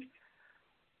Day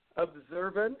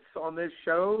observance on this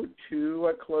show to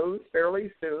a close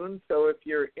fairly soon. So if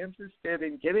you're interested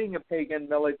in getting a Pagan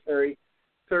Military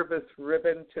Service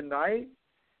ribbon tonight,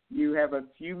 you have a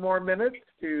few more minutes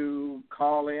to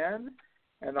call in.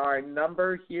 And our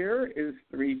number here is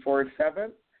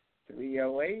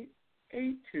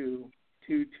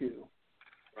 347-308-8222.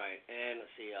 Right, and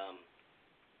let's see,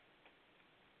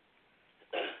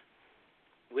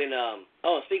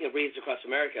 speaking of Wreaths Across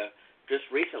America, just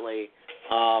recently,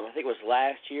 I think it was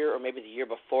last year or maybe the year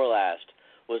before last,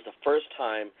 was the first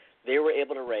time they were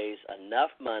able to raise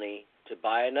enough money to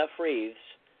buy enough wreaths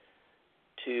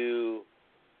to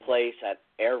place at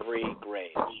every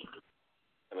grave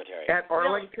cemetery. At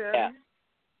Arlington? Yeah.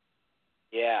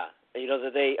 Yeah. You know,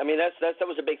 that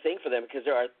was a big thing for them because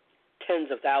there are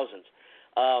tens of thousands.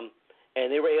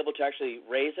 And they were able to actually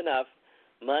raise enough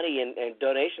money and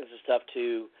donations and stuff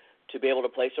to be able to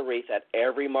place a wreath at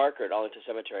every marker at Arlington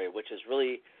Cemetery, which is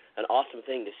really an awesome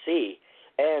thing to see.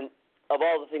 And of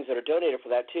all the things that are donated for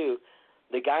that, too,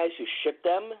 the guys who ship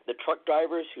them, the truck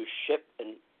drivers who ship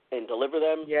and deliver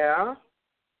them,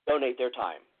 donate their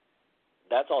time.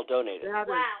 That's all donated.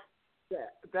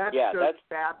 That's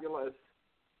fabulous.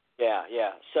 Yeah.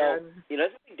 So,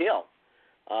 it's a big deal,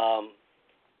 for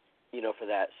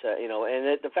that. So,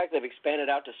 and the fact that they've expanded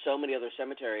out to so many other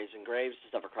cemeteries and graves and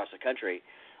stuff across the country,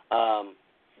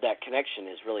 that connection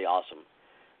is really awesome.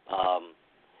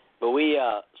 But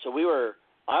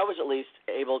I was at least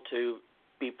able to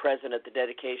be present at the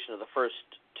dedication of the first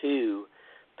two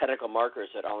pentacle markers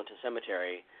at Arlington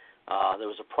Cemetery. There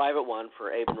was a private one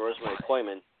for Abe and Rosemary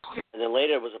Coyman, and then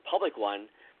later it was a public one,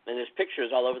 and there's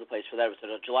pictures all over the place for that. It was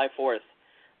a July 4th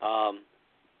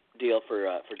deal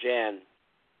for Jan,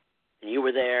 and you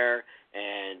were there,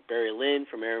 and Barry Lynn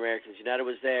from Air Americans United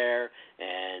was there,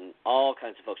 and all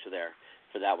kinds of folks were there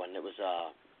for that one. It was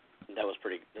a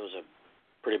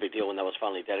pretty big deal when that was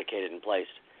finally dedicated and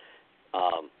placed.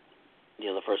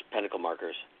 The first pentacle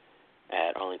markers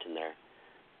at Arlington there.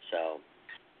 So,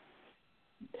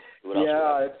 what else?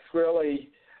 Yeah, it's really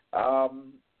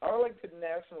Arlington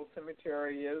National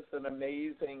Cemetery is an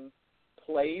amazing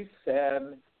place,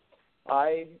 and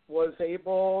I was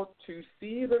able to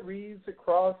see the Wreaths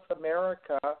Across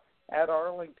America at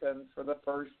Arlington for the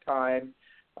first time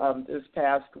this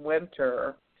past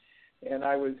winter. And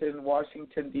I was in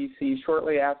Washington, D.C.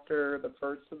 shortly after the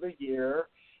first of the year.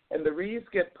 And the wreaths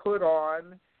get put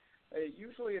on,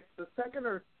 usually it's the second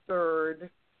or third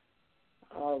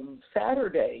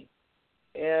Saturday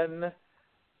in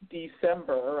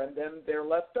December, and then they're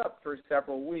left up for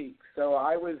several weeks. So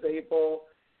I was able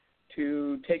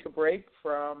to take a break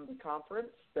from the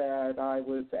conference that I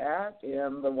was at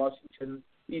in the Washington,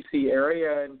 D.C.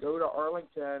 area and go to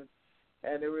Arlington,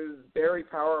 and it was very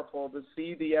powerful to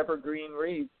see the evergreen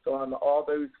wreaths on all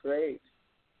those graves.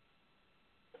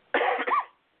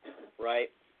 Right.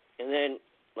 And then,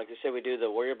 like I said, we do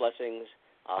the Warrior Blessings.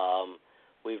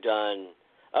 We've done,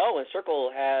 and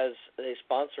Circle they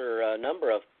sponsor a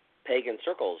number of pagan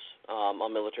circles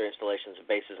on military installations and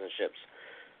bases and ships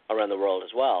around the world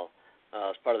as well,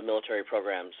 as part of the military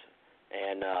programs.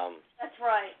 And that's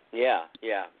right. Yeah,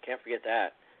 can't forget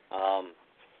that.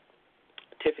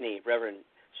 Tiffany, Reverend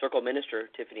Circle Minister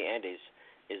Tiffany Andes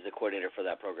is the coordinator for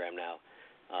that program now,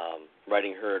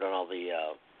 writing her on all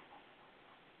the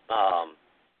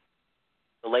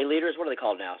the lay leaders. What are they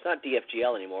called now? It's not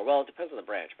DFGL anymore. Well, it depends on the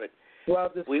branch, but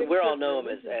well, we all know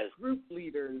them as group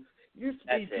leaders. Used to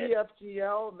be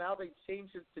DFGL, now they've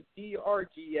changed it to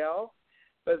DRGL.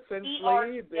 But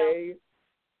essentially,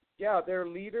 they're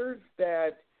leaders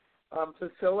that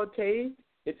facilitate.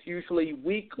 It's usually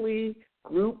weekly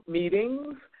group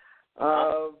meetings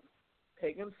of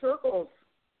pagan circles.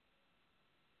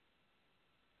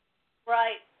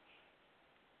 Right.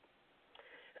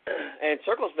 And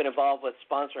Circle's been involved with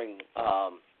sponsoring,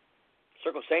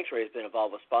 Circle Sanctuary has been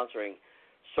involved with sponsoring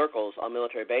circles on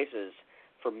military bases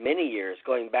for many years,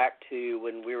 going back to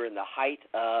when we were in the height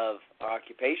of our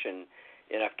occupation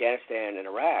in Afghanistan and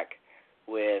Iraq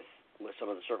with some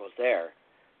of the circles there.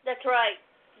 That's right.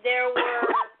 There were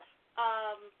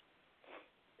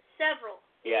several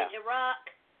in Iraq.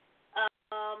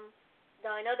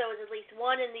 Now, I know there was at least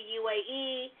one in the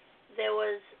UAE. There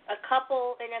was a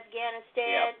couple in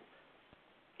Afghanistan.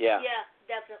 Yeah,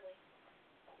 definitely.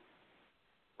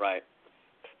 Right.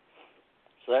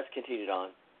 So that's continued on.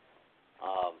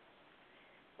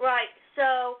 Right.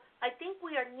 So I think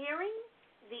we are nearing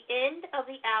the end of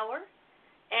the hour,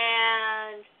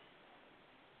 and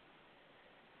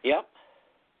yep.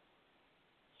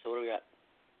 So what do we got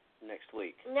next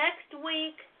week? Next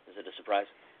week. Is it a surprise?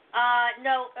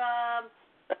 No.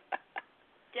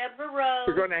 Deborah Rose.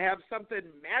 We're going to have something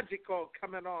magical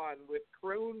coming on with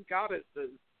crone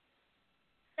goddesses.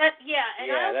 I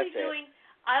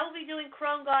will be doing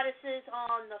crone goddesses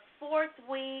on the 4th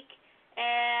week,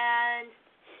 and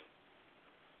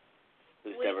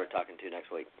who's Deborah talking to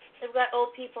next week? We've got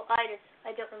old people itis.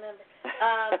 I don't remember.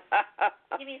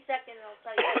 Give me a second, and I'll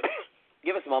tell you.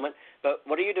 Give us a moment. But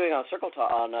what are you doing on Circle Talk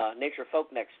on Nature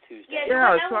Folk next Tuesday? So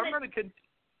I'm going to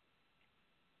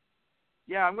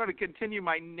I'm going to continue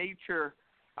my nature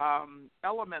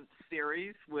elements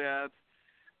series with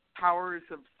powers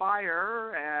of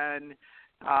fire, and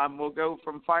we'll go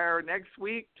from fire next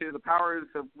week to the powers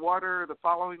of water the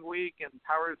following week and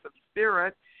powers of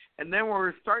spirit, and then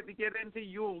we're starting to get into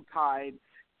Yuletide.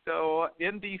 So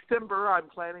in December, I'm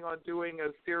planning on doing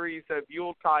a series of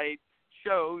Yuletide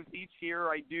shows. Each year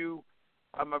I do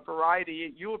a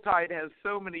variety. Yuletide has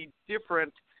so many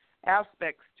different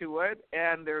aspects to it,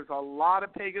 and there's a lot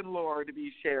of pagan lore to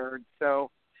be shared. So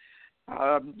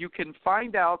you can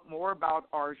find out more about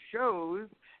our shows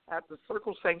at the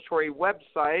Circle Sanctuary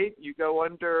website. You go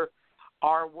under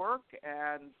our work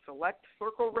and select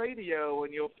Circle Radio,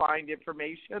 and you'll find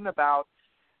information about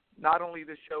not only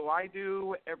the show I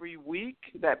do every week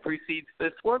that precedes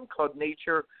this one called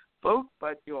Nature Folk,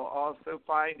 but you'll also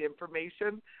find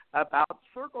information about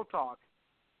Circle Talk.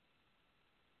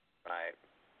 Right.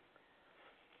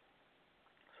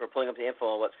 So we're pulling up the info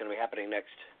on what's going to be happening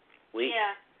next week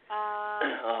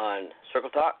on Circle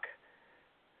Talk.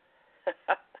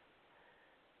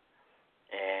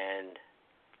 and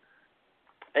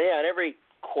every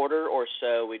quarter or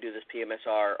so we do this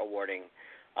PMSR awarding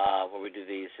where we do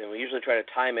these, and we usually try to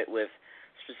time it with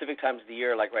specific times of the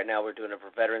year. Like right now we're doing it for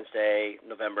Veterans Day,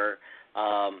 November.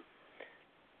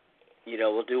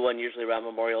 We'll do one usually around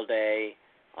Memorial Day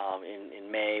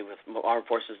in May with Armed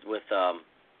Forces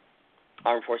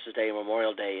Day and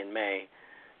Memorial Day in May,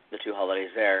 the two holidays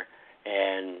there,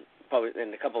 and probably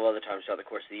and a couple of other times throughout the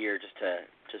course of the year, just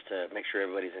to make sure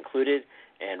everybody's included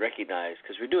and recognized,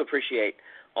 because we do appreciate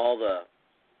all the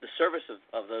service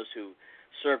of those who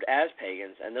served as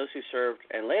pagans and those who served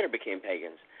and later became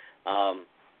pagans.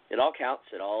 It all counts.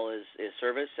 It all is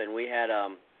service, and we had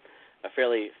a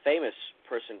fairly famous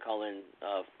person call in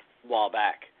a while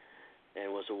back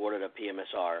and was awarded a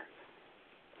PMSR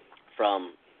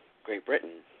from Great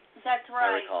Britain. That's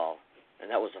right. I recall,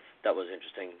 and that was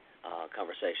interesting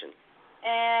conversation.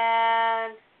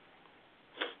 And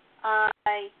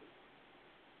I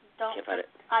can't find it.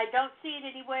 I don't see it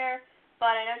anywhere,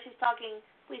 but I know she's talking.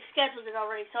 We've scheduled it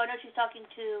already, so I know she's talking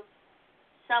to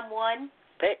someone.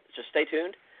 Okay, just stay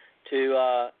tuned to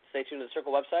the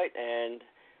Circle website and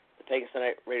the Pagans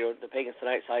Tonight Radio, the Pagans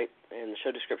Tonight site, and the show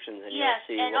descriptions, and you'll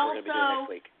see what we're going to be doing next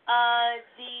week.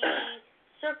 The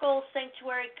Circle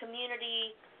Sanctuary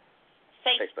Community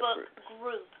Facebook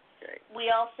group. Okay. We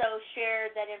also share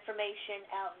that information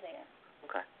out there.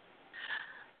 Okay.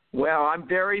 Well, I'm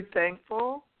very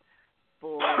thankful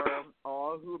for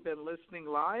all who have been listening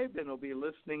live and will be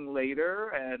listening later,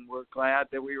 and we're glad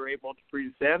that we were able to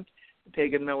present the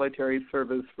Pagan Military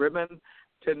Service Ribbon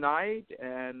tonight,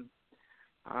 and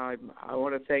I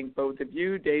want to thank both of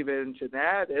you, David and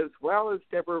Jeanette, as well as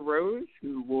Deborah Rose,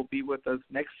 who will be with us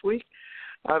next week.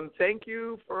 Thank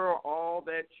you for all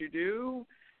that you do,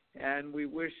 and we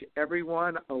wish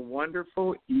everyone a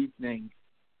wonderful evening.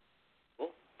 Cool.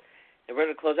 And we're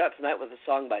going to close out tonight with a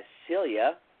song by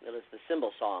Celia. It is the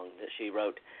Symbol song that she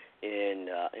wrote in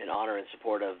honor and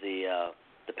support of the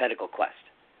Pentacle Quest.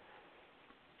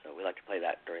 So we like to play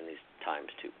that during these times,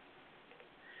 too.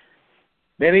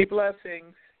 Many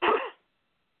blessings.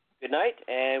 Good night,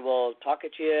 and we'll talk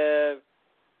at you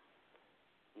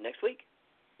next week.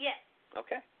 Yes.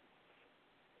 Okay.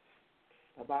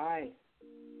 Bye-bye.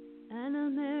 An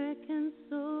American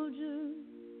soldier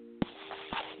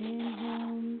came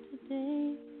home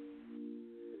today,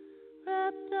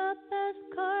 wrapped up as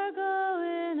cargo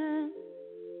in an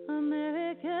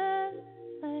American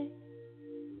flag.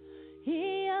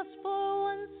 He asked for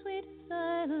one sweet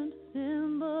silent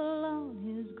symbol on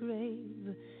his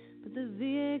grave, but the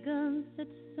VA gun said,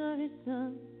 sorry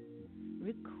son,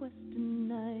 request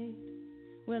denied.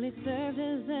 Well, he served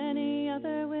as any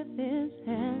other with his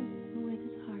hands and with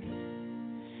his heart.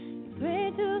 He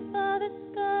prayed to Father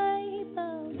Sky, he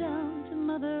bowed down to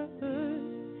Mother Earth.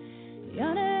 He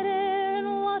honored air and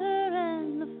water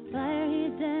and the fire he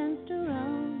danced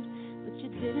around, but you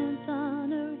didn't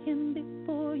honor him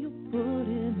before you put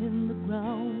him in the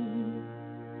ground.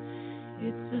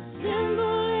 It's a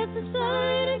symbol, it's a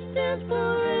sign, it stands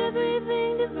for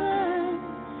everything divine.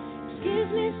 Excuse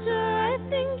me, sir, I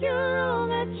think you're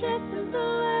wrong. I checked since the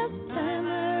last time I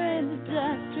read the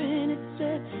doctrine. It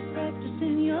said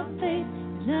practicing your faith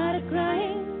is not a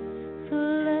crime, so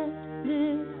let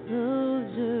this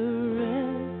soldier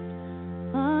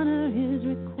rest. Honor his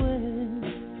request.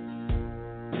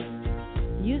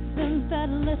 You sent that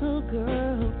little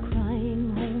girl crying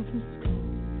home from school.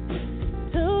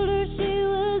 Told her she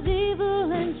was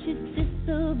evil and she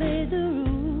disobeyed the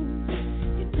rules.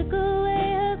 You took away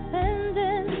her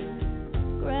pendant,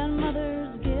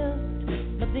 grandmother's gift,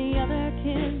 but the other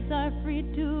kids are free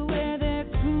to wear their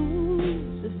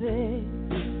crucifix.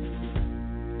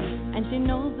 And she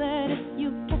knows that if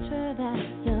you catch her that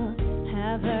you'll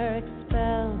have her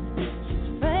expelled.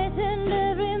 She's frightened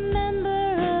every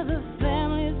member of the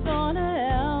family's going to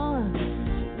hell.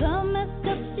 She's all messed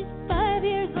up, she's 5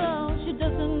 years old, she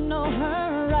doesn't know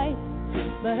her rights,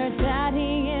 but her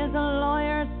daddy is a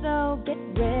lawyer, so get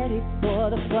ready for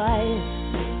the fight.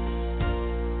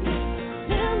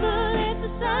 Symbol, it's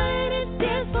a sign, it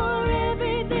stands for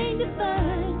everything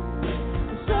divine.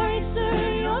 I'm sorry,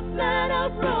 sir, you're flat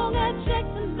out wrong. I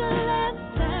checked since the last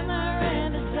time I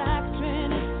read the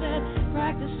doctrine. It said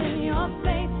practicing your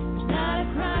faith is not a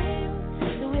crime.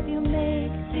 So if you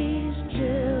make these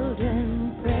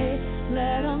children pray,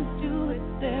 let them do it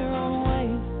their own way.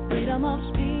 Freedom of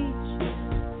speech,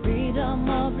 freedom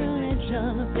of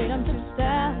religion, freedom to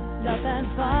stand up and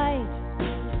fight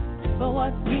for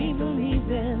what we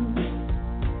believe in.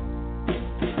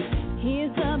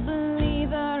 He's a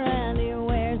believer and he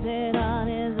wears it on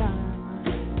his arm.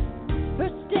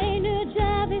 First day new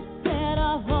job, he set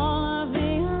off all of the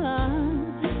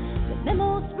alarms. The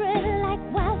memo spread like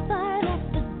wildfire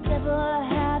that the devil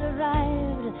had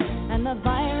arrived, and the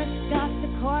virus got to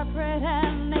corporate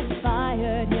and they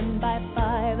fired him by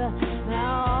 5.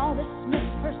 Now all this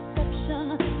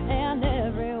misperception and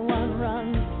everyone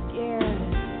runs scared.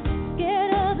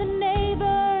 Scared of the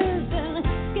neighbors and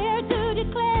scared to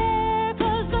declare,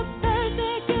 'cause the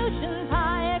persecution's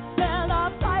high, expelled or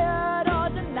fired or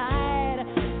denied.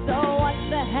 So what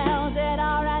the hell did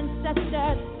our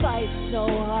ancestors fight so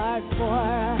hard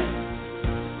for?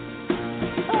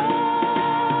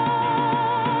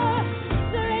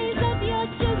 So raise up your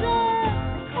children,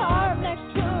 carve next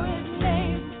to his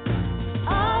name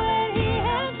all that he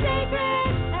held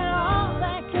sacred and all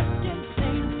that kept him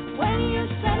sane. When you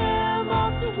sent him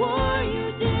off to war, you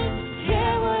didn't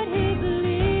care what he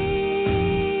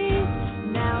believed.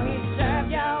 Now he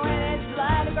served you with his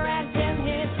blood to grant him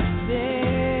his dignity.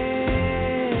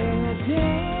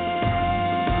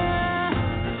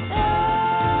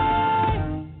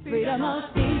 Freedom of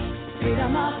speech,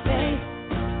 freedom of faith,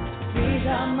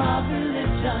 freedom of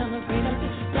religion, freedom to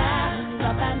stand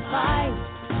up and fight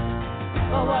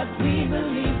for what we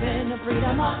believe in.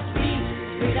 Freedom of speech,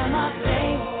 freedom of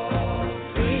faith,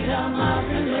 freedom of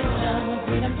religion,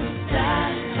 freedom to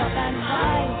stand up and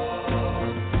fight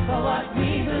for what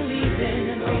we believe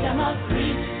in. Freedom of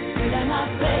speech, freedom of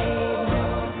faith,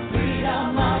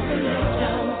 freedom of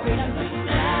religion, freedom to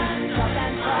stand up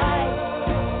and fight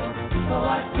for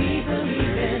what we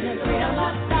believe in. Freedom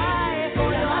of life,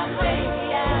 freedom of faith,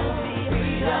 yeah,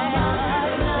 freedom of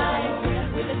life,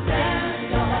 with the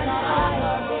stand up and fight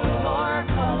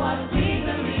for what we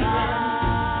believe in.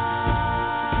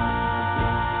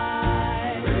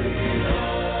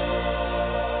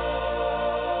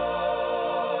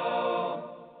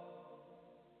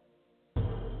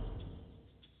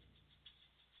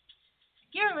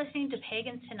 listening to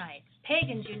Pagans Tonight.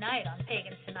 Pagans unite on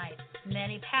Pagans Tonight.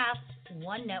 Many paths,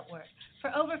 one network.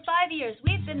 For over 5 years,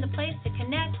 we've been the place to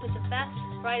connect with the best,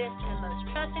 brightest, and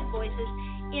most trusted voices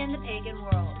in the pagan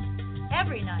world.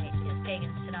 Every night is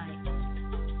Pagans Tonight.